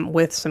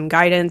with some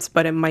guidance,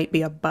 but it might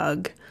be a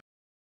bug.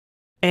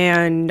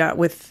 And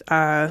with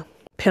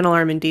pin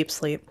alarm and deep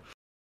sleep.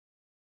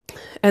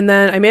 And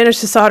then I managed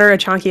to solder a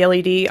chunky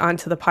LED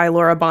onto the Pi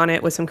LoRa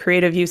bonnet with some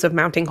creative use of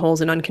mounting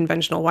holes and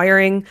unconventional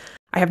wiring.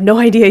 I have no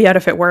idea yet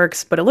if it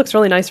works, but it looks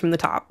really nice from the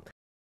top.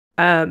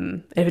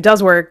 If it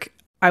does work,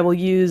 I will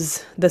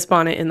use this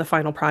bonnet in the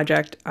final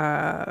project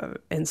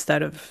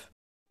instead of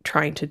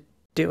trying to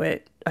do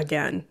it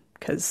again,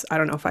 because I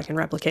don't know if I can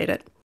replicate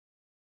it.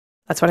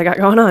 That's what I got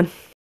going on.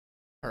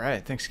 All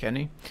right, thanks,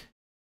 Kenny.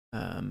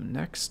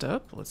 Next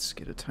up, let's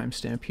get a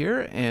timestamp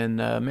here, and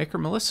Maker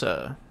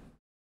Melissa.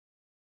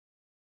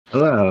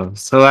 Hello.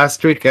 So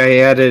last week I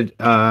added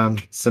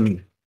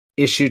some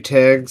issue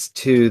tags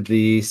to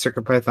the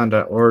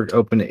CircuitPython.org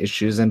open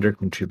issues under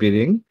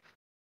contributing.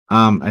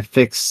 I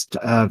fixed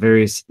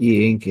various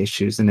e-ink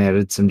issues and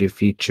added some new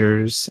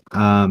features.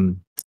 I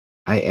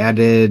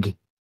updated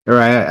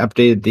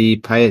the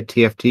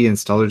PyTFT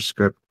installer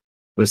script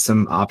with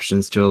some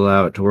options to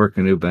allow it to work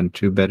in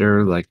Ubuntu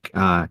better, like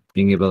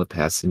being able to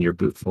pass in your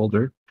boot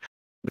folder,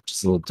 which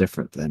is a little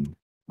different than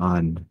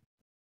on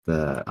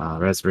the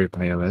Raspberry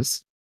Pi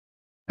OS.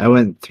 I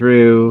went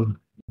through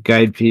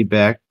guide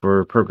feedback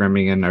for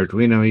programming an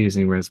Arduino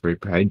using Raspberry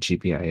Pi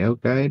GPIO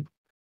guide.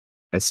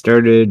 I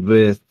started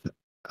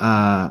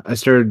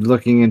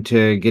looking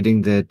into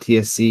getting the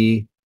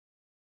TSC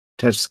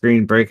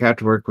touchscreen breakout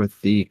to work with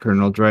the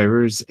kernel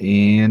drivers,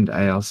 and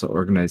I also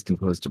organized and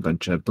closed a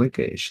bunch of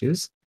Blinka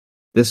issues.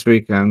 This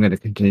week, I'm going to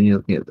continue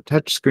looking at the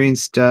touchscreen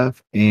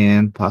stuff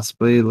and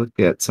possibly look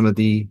at some of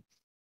the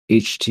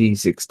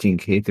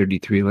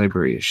HT16K33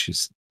 library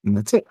issues. And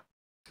that's it.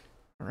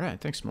 All right.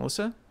 Thanks,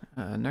 Melissa.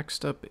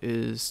 Next up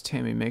is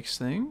Tammy Makes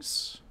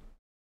Things.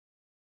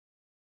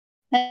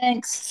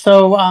 Thanks.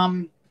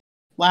 So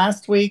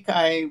last week,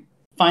 I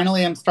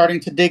finally am starting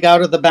to dig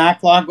out of the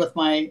backlog with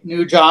my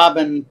new job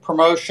and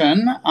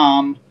promotion.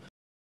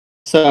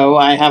 So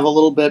I have a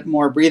little bit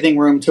more breathing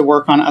room to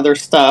work on other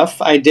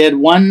stuff. I did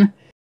one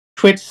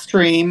Twitch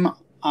stream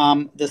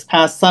this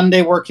past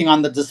Sunday working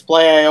on the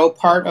Display.io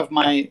part of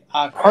my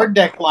card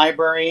deck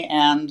library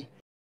and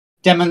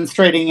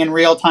demonstrating in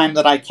real time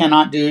that I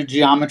cannot do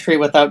geometry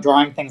without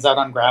drawing things out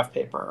on graph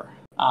paper.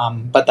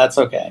 But that's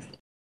okay.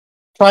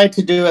 Tried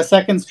to do a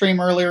second stream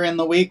earlier in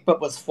the week,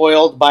 but was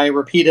foiled by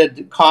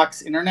repeated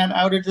Cox internet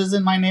outages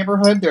in my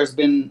neighborhood. There's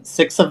been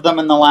 6 of them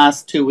in the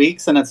last 2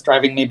 weeks, and it's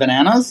driving me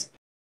bananas.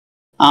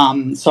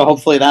 So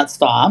hopefully that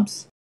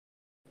stops.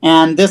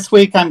 And this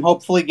week, I'm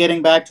hopefully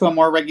getting back to a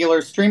more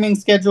regular streaming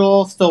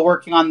schedule, still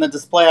working on the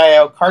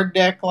Display.io card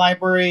deck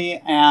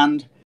library,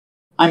 and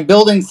I'm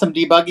building some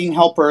debugging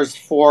helpers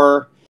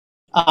for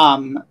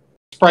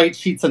sprite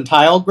sheets and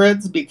tile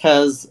grids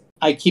because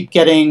I keep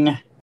getting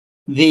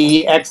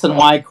the X and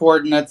Y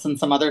coordinates and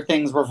some other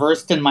things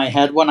reversed in my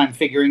head when I'm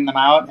figuring them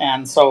out.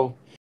 And so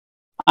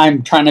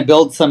I'm trying to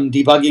build some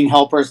debugging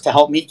helpers to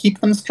help me keep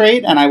them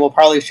straight. And I will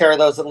probably share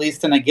those at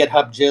least in a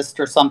GitHub gist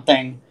or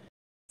something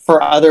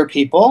for other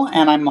people.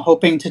 And I'm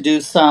hoping to do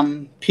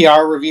some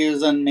PR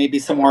reviews and maybe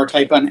some more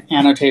type on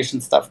annotation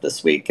stuff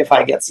this week if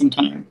I get some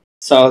time.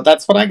 So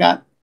that's what I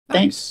got.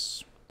 Thanks.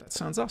 Nice. That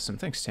sounds awesome.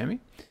 Thanks, Tammy.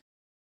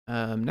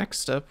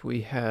 Next up,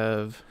 we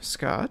have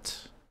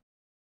Scott.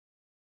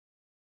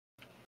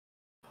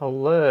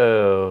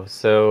 Hello.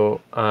 So,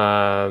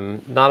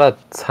 not a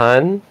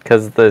ton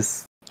because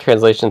this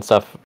translation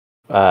stuff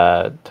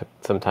took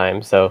some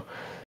time. So,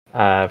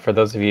 for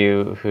those of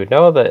you who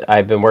know that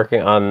I've been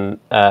working on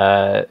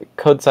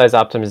code size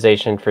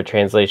optimization for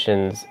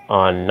translations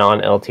on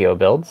non-LTO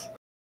builds.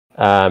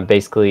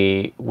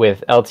 Basically,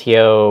 with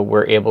LTO,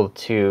 we're able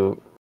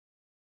to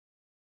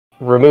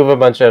remove a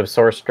bunch of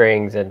source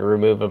strings and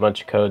remove a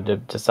bunch of code to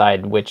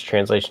decide which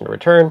translation to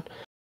return.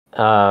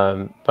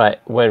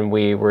 But when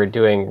we were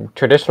doing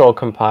traditional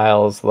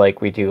compiles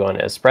like we do on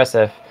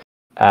Espressif,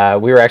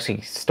 we were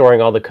actually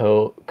storing all the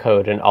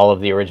code in all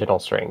of the original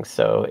strings.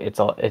 So it's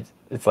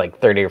like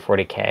 30 or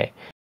 40K.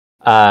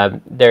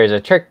 There's a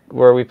trick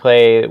where we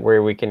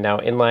can now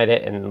inline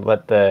it and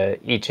let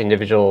each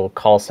individual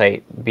call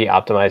site be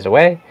optimized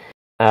away.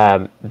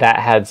 That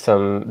had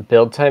some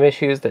build time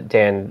issues that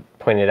Dan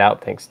pointed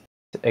out. Thanks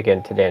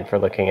again to Dan for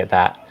looking at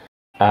that.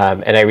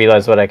 And I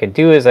realized what I could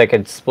do is I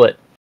could split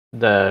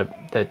the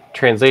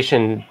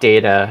translation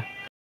data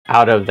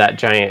out of that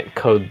giant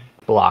code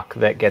block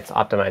that gets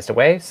optimized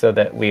away so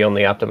that we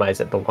only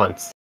optimize it the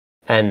once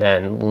and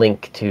then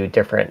link to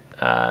different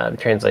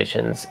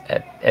translations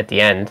at the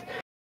end.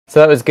 So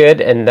that was good,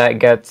 and that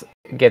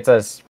gets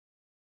us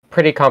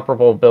pretty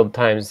comparable build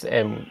times,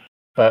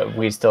 but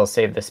we still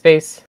save the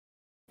space.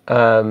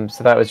 So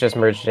that was just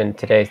merged in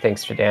today,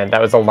 thanks to Dan.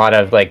 That was a lot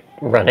of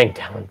running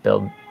down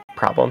build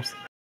problems.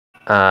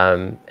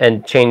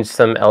 And change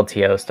some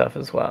LTO stuff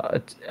as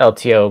well.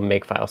 LTO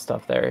makefile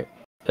stuff there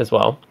as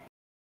well.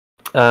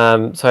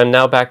 So I'm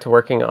now back to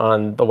working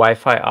on the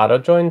Wi-Fi auto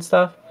join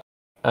stuff.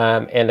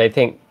 And I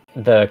think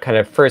the kind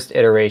of first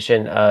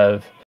iteration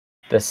of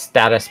the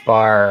status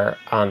bar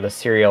on the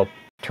serial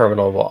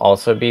terminal will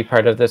also be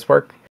part of this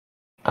work.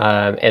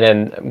 And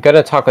then I'm going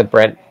to talk with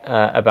Brent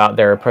about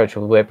their approach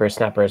with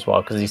Whippersnapper as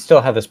well, because you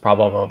still have this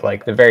problem of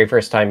the very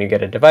first time you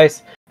get a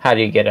device, how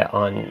do you get it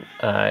on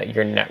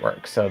your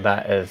network? So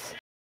that is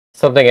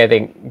something I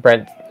think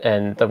Brent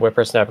and the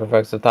Whippersnapper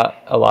folks have thought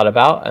a lot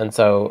about, and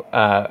so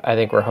I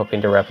think we're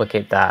hoping to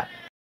replicate that.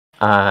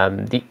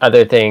 The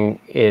other thing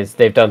is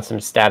they've done some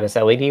status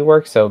LED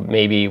work, so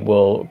maybe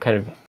we'll kind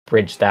of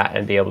bridge that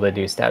and be able to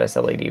do status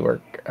LED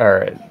work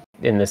or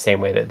in the same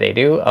way that they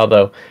do.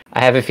 Although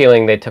I have a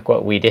feeling they took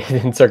what we did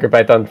in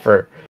CircuitPython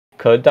for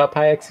code.py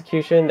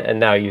execution and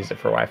now use it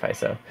for Wi-Fi.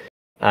 So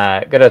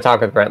going to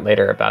talk with Brent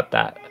later about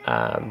that.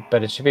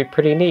 But it should be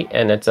pretty neat,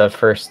 and it's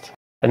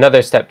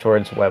another step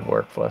towards web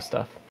workflow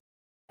stuff.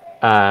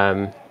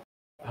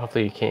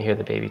 Hopefully you can't hear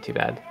the baby too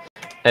bad.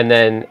 And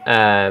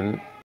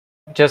then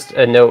just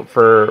a note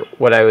for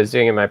what I was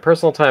doing in my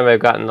personal time, I've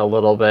gotten a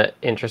little bit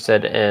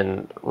interested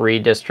in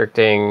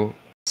redistricting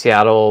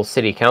Seattle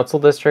City Council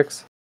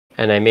districts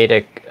and I made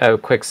a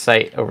quick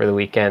site over the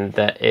weekend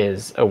that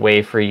is a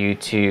way for you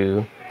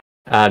to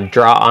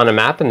draw on a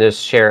map and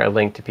just share a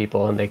link to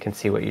people and they can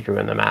see what you drew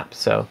in the map.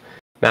 So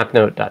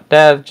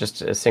mapnote.dev,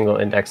 just a single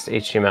indexed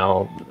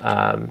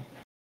HTML.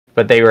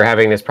 But they were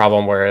having this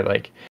problem where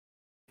like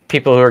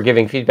people who are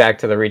giving feedback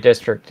to the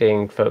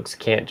redistricting folks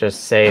can't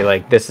just say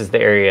like, this is the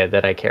area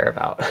that I care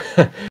about.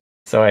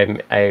 So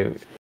I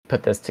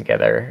put this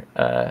together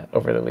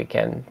over the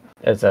weekend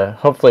as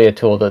hopefully a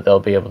tool that they'll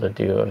be able to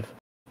do of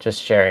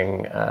just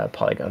sharing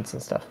polygons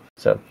and stuff.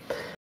 So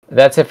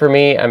that's it for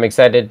me. I'm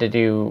excited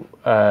to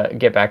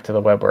get back to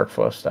the web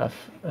workflow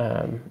stuff.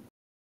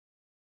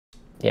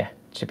 Yeah,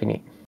 it should be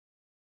neat.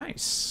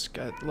 Nice.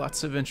 Got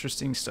lots of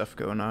interesting stuff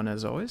going on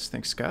as always.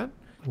 Thanks, Scott.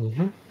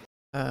 Mm-hmm.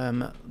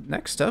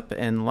 Next up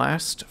and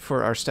last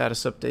for our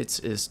status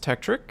updates is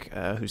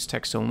Tekktrik, who's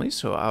text only,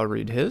 so I'll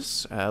read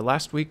his.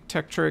 Last week,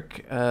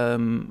 Tekktrik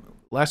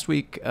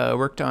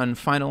worked on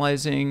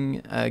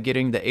finalizing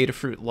getting the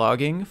Adafruit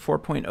logging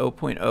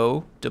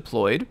 4.0.0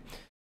 deployed,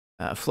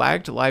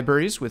 flagged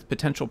libraries with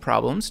potential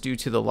problems due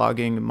to the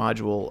logging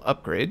module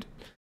upgrade,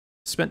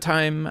 spent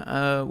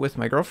time with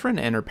my girlfriend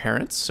and her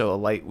parents, so a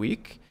light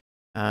week.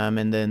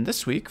 And then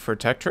this week for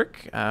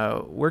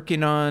Tekktrik,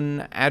 working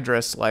on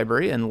address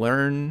library and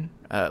learn,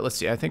 I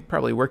think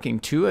probably working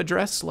to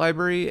address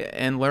library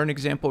and learn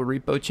example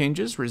repo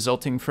changes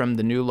resulting from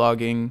the new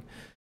logging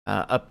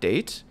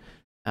update.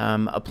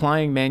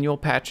 Applying manual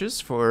patches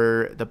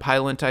for the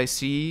Pylint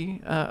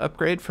IC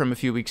upgrade from a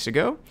few weeks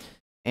ago.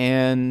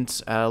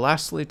 And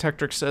lastly,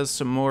 Tekktrik says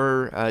some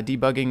more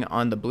debugging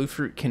on the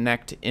Bluefruit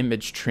Connect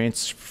image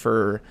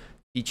transfer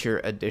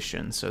feature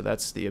addition. So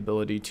that's the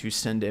ability to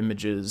send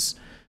images.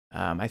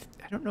 I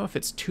don't know if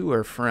it's to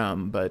or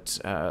from, but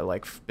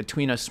like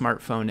between a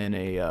smartphone and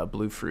a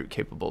Bluefruit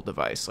capable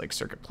device like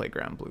Circuit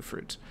Playground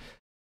Bluefruit.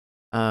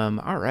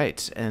 All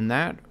right, and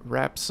that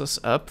wraps us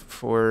up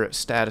for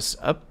status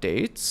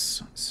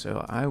updates.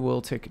 So I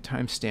will take a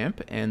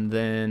timestamp and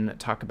then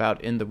talk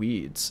about in the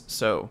weeds.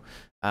 So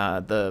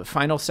the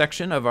final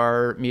section of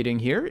our meeting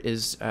here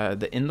is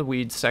the In the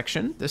Weeds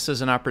section. This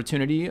is an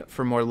opportunity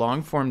for more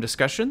long-form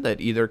discussion that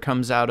either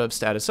comes out of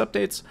status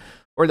updates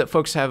or that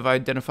folks have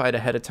identified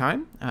ahead of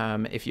time.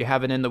 If you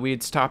have an In the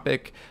Weeds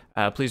topic,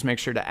 please make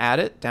sure to add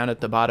it down at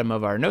the bottom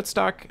of our note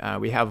stock.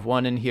 We have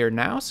one in here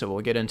now, so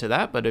we'll get into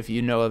that. But if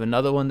you know of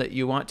another one that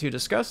you want to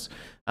discuss,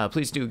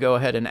 please do go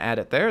ahead and add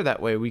it there.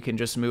 That way we can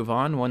just move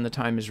on when the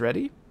time is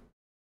ready.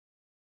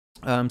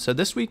 So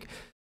this week,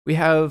 we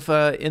have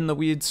In the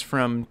Weeds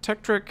from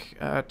Tekktrik.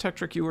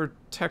 Tekktrik, you were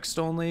text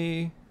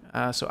only,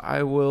 so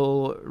I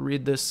will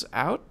read this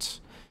out,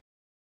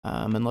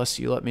 unless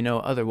you let me know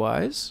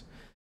otherwise.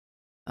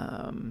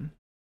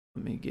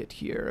 Let me get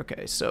here.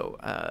 Okay, so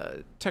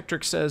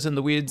Tekktrik says In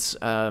the Weeds,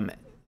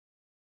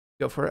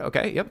 go for it.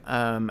 Okay, yep.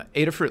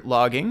 Adafruit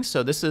logging.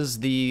 So this is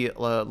the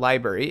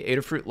library,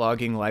 Adafruit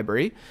logging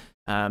library.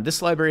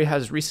 This library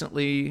has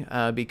recently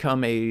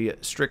become a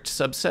strict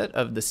subset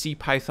of the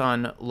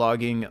CPython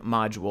logging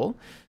module.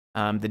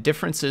 The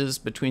differences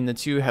between the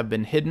two have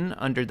been hidden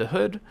under the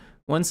hood.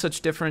 One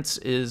such difference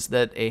is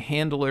that a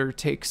handler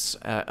takes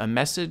a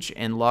message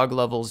and log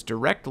levels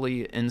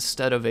directly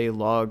instead of a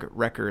log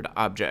record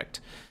object.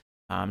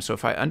 So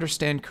if I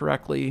understand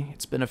correctly,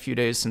 it's been a few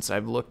days since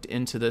I've looked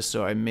into this,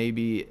 so I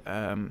may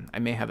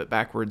have it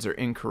backwards or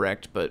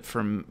incorrect, but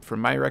from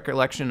my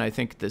recollection, I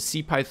think the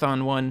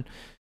CPython one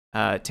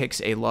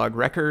takes a log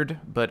record,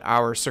 but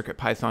our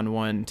CircuitPython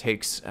one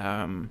takes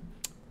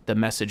the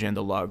message and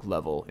the log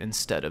level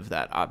instead of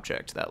that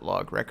object, that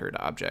log record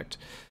object.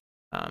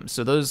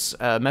 So those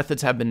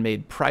methods have been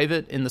made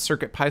private in the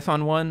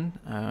CircuitPython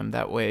one.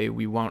 That way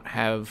we won't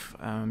have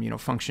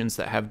functions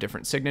that have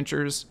different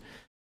signatures.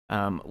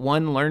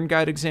 One Learn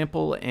Guide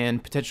example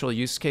and potential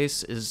use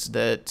case is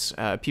that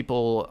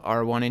people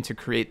are wanting to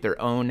create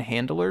their own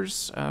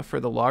handlers for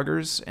the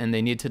loggers, and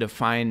they need to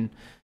define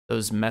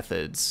those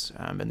methods.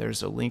 And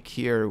there's a link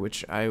here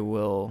which I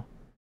will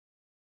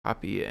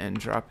copy and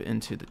drop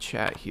into the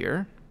chat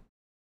here.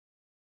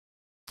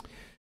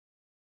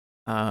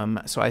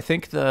 So I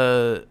think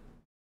the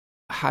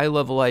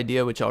high-level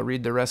idea, which I'll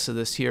read the rest of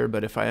this here,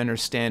 but if I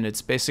understand,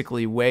 it's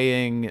basically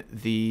weighing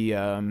the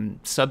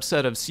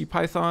subset of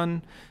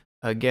CPython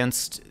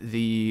against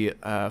the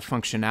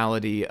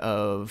functionality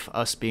of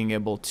us being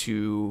able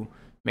to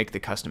make the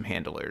custom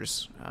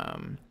handlers.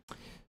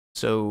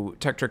 So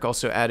Tekktrik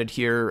also added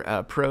here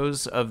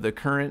pros of the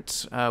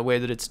current way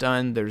that it's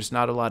done. There's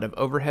not a lot of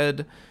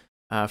overhead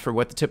for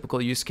what the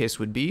typical use case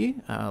would be,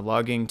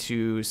 logging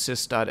to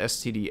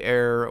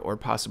sys.stderr or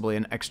possibly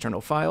an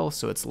external file,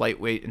 so it's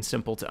lightweight and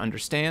simple to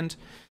understand.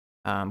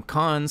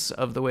 Cons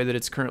of the way that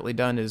it's currently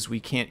done is we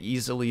can't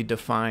easily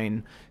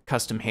define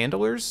custom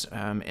handlers,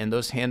 and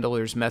those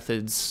handlers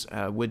methods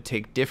would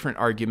take different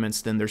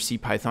arguments than their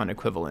CPython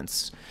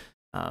equivalents.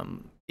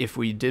 If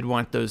we did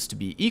want those to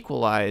be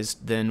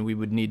equalized, then we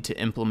would need to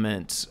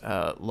implement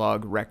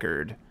log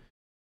record.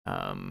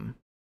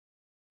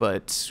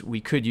 But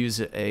we could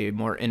use a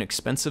more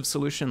inexpensive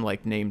solution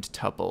like named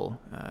tuple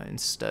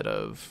instead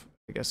of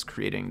I guess,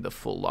 creating the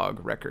full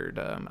log record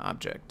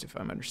object, if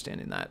I'm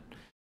understanding that.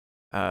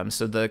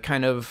 So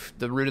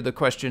the root of the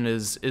question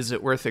is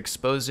it worth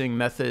exposing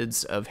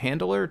methods of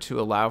handler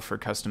to allow for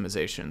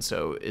customization?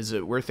 So is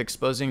it worth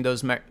exposing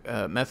those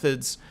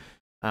methods,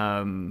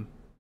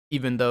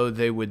 even though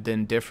they would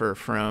then differ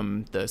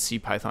from the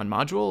CPython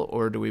module,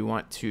 or do we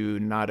want to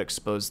not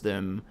expose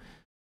them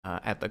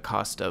at the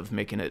cost of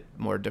making it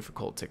more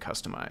difficult to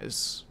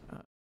customize,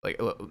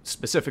 like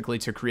specifically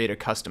to create a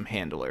custom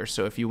handler?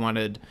 So if you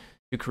wanted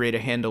to create a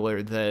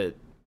handler that,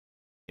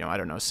 I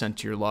don't know,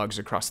 sent your logs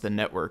across the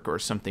network or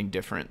something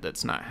different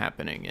that's not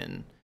happening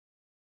in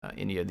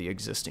any of the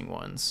existing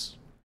ones.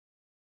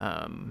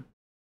 I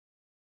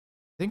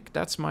think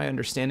that's my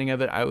understanding of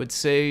it. I would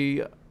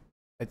say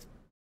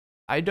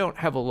I don't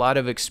have a lot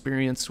of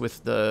experience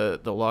with the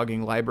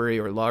logging library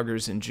or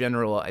loggers in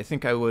general. I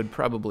think I would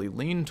probably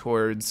lean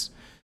towards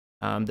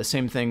the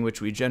same thing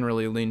which we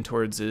generally lean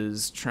towards,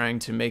 is trying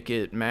to make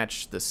it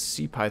match the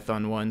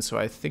CPython one. So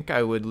I think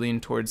I would lean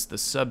towards the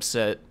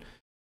subset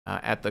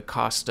at the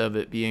cost of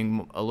it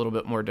being a little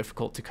bit more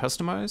difficult to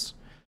customize.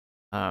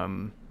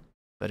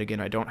 But again,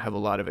 I don't have a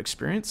lot of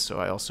experience, so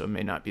I also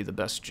may not be the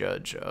best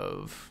judge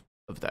of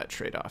that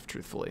trade-off,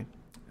 truthfully.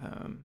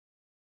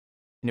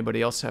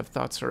 Anybody else have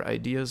thoughts or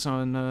ideas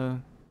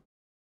on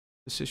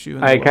this issue?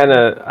 I kind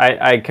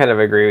of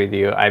agree with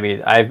you. I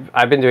mean,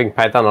 I've been doing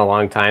Python a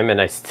long time,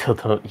 and I still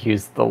don't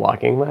use the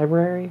logging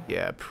library.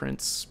 Yeah,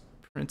 prints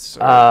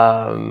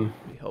are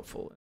pretty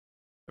helpful.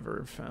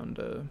 Never found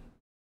a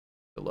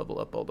level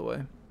up all the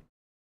way.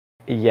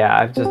 Yeah,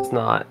 I've just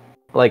not,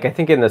 like, I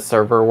think in the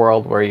server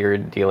world where you're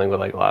dealing with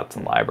like lots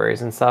of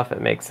libraries and stuff, it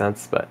makes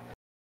sense. But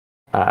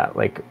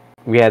like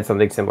we had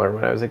something similar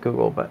when I was at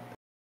Google, but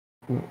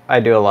I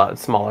do a lot of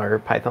smaller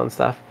Python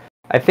stuff.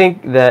 I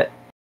think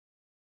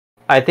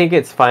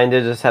it's fine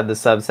to just have the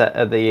subset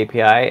of the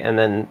API and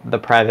then the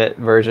private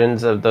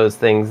versions of those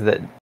things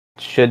that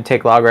should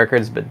take log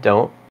records but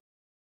don't.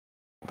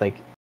 Like,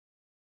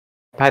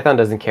 Python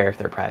doesn't care if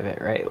they're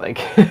private, right? Like,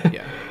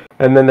 yeah.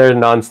 And then there's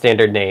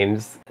non-standard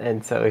names,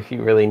 and so if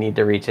you really need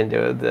to reach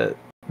into the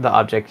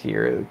object,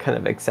 you're kind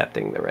of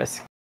accepting the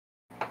risk.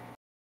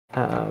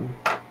 So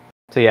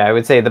yeah, I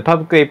would say the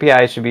public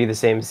API should be the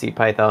same as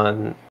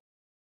CPython.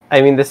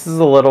 I mean, this is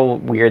a little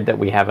weird that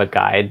we have a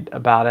guide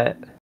about it.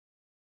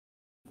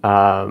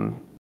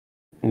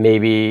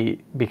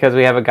 Maybe because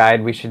we have a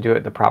guide, we should do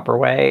it the proper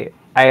way.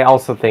 I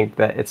also think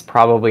that it's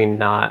probably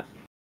not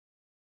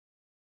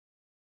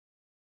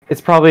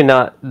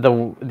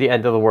the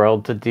end of the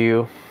world to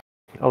do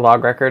a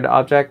log record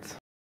object.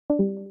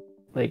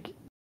 Like,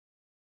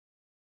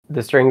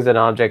 the string's an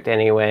object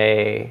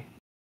anyway.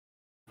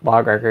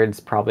 Log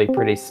record's probably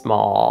pretty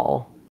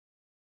small.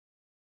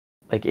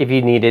 Like, if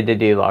you needed to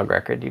do log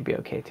record, you'd be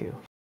okay too.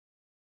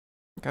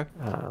 Okay.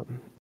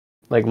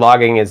 Like,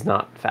 logging is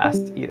not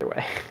fast either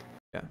way.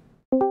 Yeah.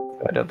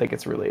 So I don't think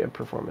it's really a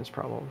performance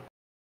problem.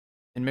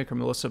 And Maker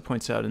Melissa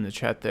points out in the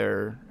chat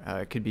there,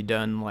 it could be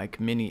done like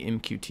mini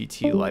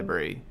MQTT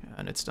library,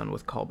 and it's done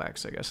with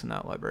callbacks, I guess, in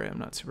that library. I'm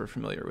not super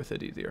familiar with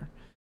it either,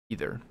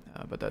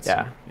 but that's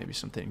maybe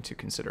something to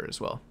consider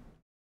as well.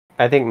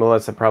 I think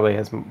Melissa probably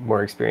has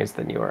more experience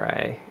than you or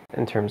I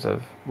in terms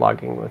of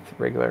logging with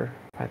regular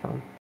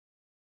Python.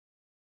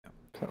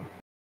 So.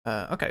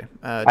 Okay.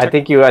 I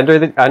think you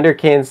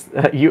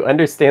you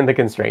understand the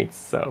constraints,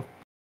 so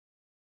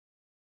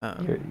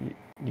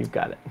you've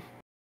got it.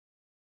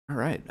 All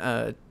right.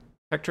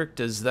 Tekktrik,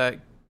 does that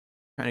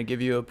kind of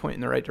give you a point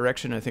in the right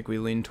direction? I think we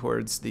lean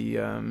towards the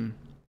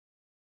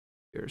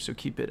here, so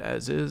keep it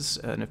as is,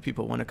 and if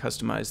people want to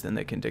customize, then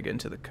they can dig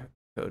into the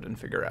code and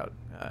figure out.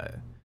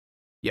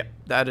 Yeah,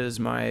 that is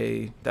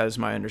my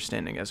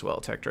understanding as well,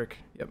 Tekktrik.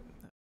 Yep.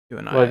 You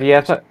and I. Well, if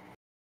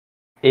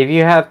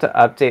you have to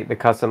update the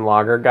custom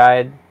logger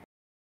guide,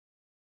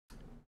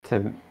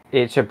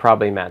 it should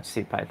probably match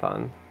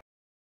CPython.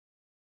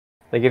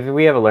 Like, if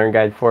we have a Learn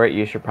guide for it,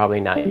 you should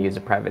probably not use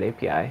a private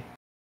API.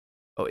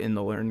 Oh, in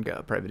the Learn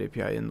guide, private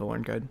API in the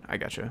Learn guide? I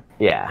gotcha.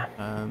 Yeah.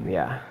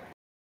 Yeah.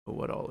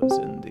 What all is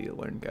in the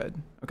Learn guide?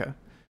 Okay.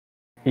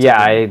 Yeah,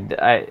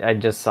 I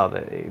just saw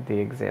the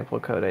example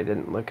code. I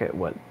didn't look at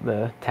what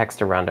the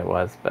text around it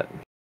was, but...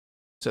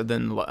 So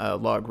then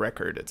log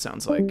record, it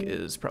sounds like,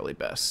 is probably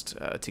best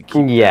to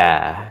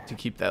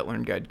keep that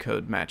Learn guide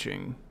code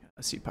matching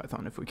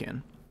CPython if we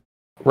can.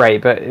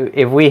 Right, but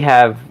if we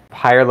have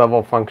higher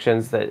level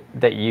functions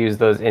that use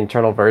those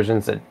internal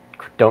versions that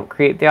don't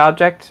create the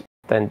object,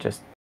 then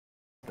just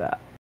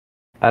that.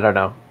 I don't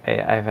know.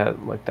 I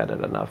haven't looked at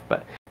it enough,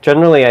 but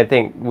generally I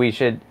think we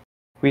should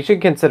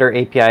consider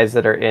APIs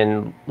that are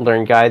in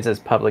Learn guides as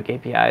public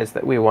APIs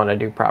that we want to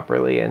do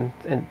properly, and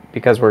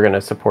because we're going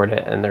to support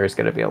it, and there's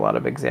going to be a lot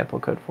of example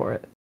code for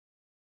it.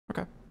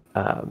 Okay.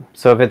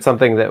 So if it's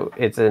something that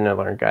it's in a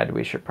Learn guide,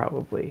 we should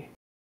probably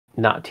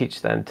not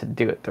teach them to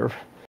do it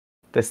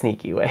the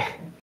sneaky way.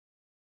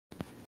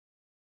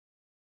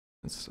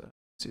 Let's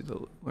see,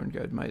 the Learn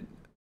guide might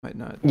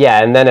not.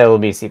 Yeah, and then it will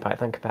be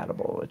CPython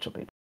compatible, which will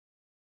be.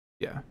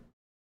 Yeah.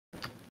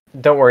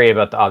 Don't worry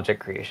about the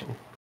object creation.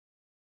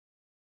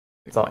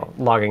 It's all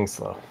logging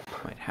slow.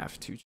 Might have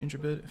to change a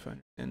bit if I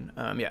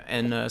understand. Yeah,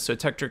 and so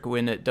Tekktrik,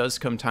 when it does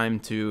come time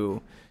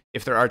to,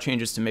 if there are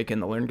changes to make in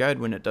the Learn Guide,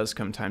 when it does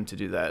come time to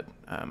do that,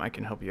 I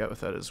can help you out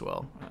with that as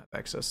well. I have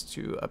access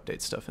to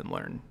update stuff in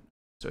Learn.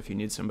 So if you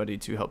need somebody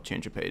to help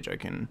change a page, I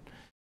can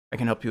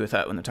help you with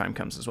that when the time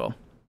comes as well.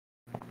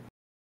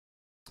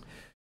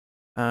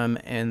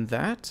 And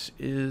that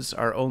is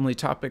our only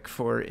topic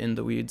for In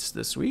the Weeds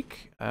this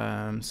week.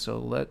 So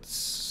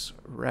let's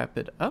wrap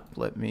it up.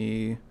 Let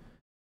me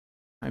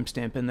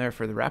timestamp in there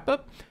for the wrap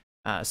up.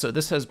 So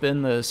this has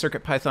been the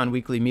CircuitPython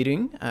weekly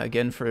meeting.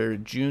 Again, for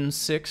June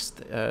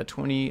 6th,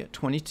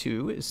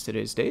 2022 is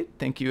today's date.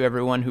 Thank you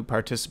everyone who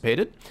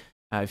participated.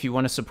 If you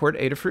want to support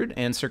Adafruit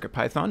and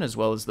CircuitPython, as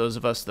well as those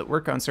of us that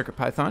work on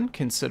CircuitPython,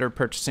 consider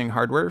purchasing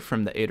hardware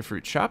from the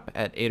Adafruit shop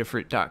at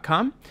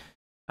adafruit.com.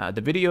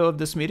 The video of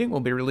this meeting will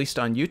be released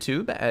on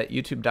YouTube at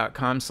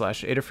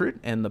youtube.com/Adafruit,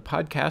 and the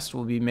podcast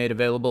will be made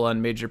available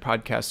on major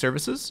podcast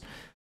services.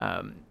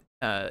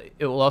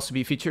 It will also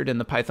be featured in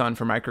the Python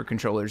for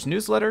Microcontrollers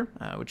newsletter,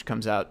 which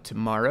comes out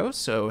tomorrow,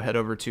 so head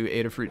over to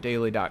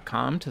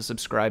adafruitdaily.com to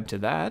subscribe to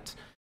that.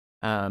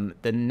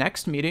 The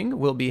next meeting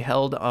will be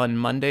held on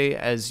Monday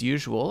as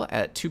usual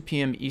at 2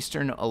 p.m.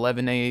 Eastern,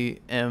 11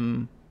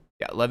 a.m.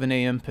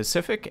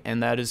 Pacific,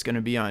 and that is going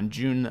to be on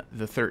June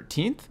the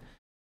 13th.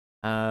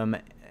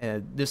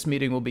 This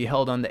meeting will be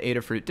held on the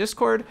Adafruit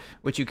Discord,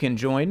 which you can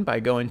join by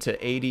going to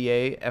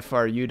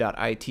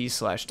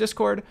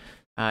adafru.it/discord.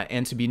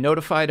 And to be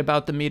notified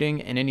about the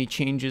meeting and any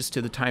changes to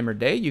the time or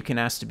day, you can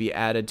ask to be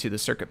added to the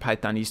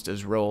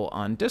CircuitPythonistas role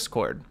on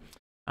Discord.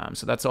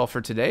 So that's all for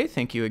today.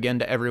 Thank you again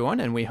to everyone,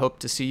 and we hope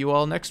to see you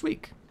all next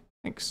week.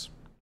 Thanks.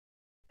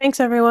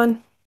 Thanks,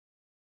 everyone.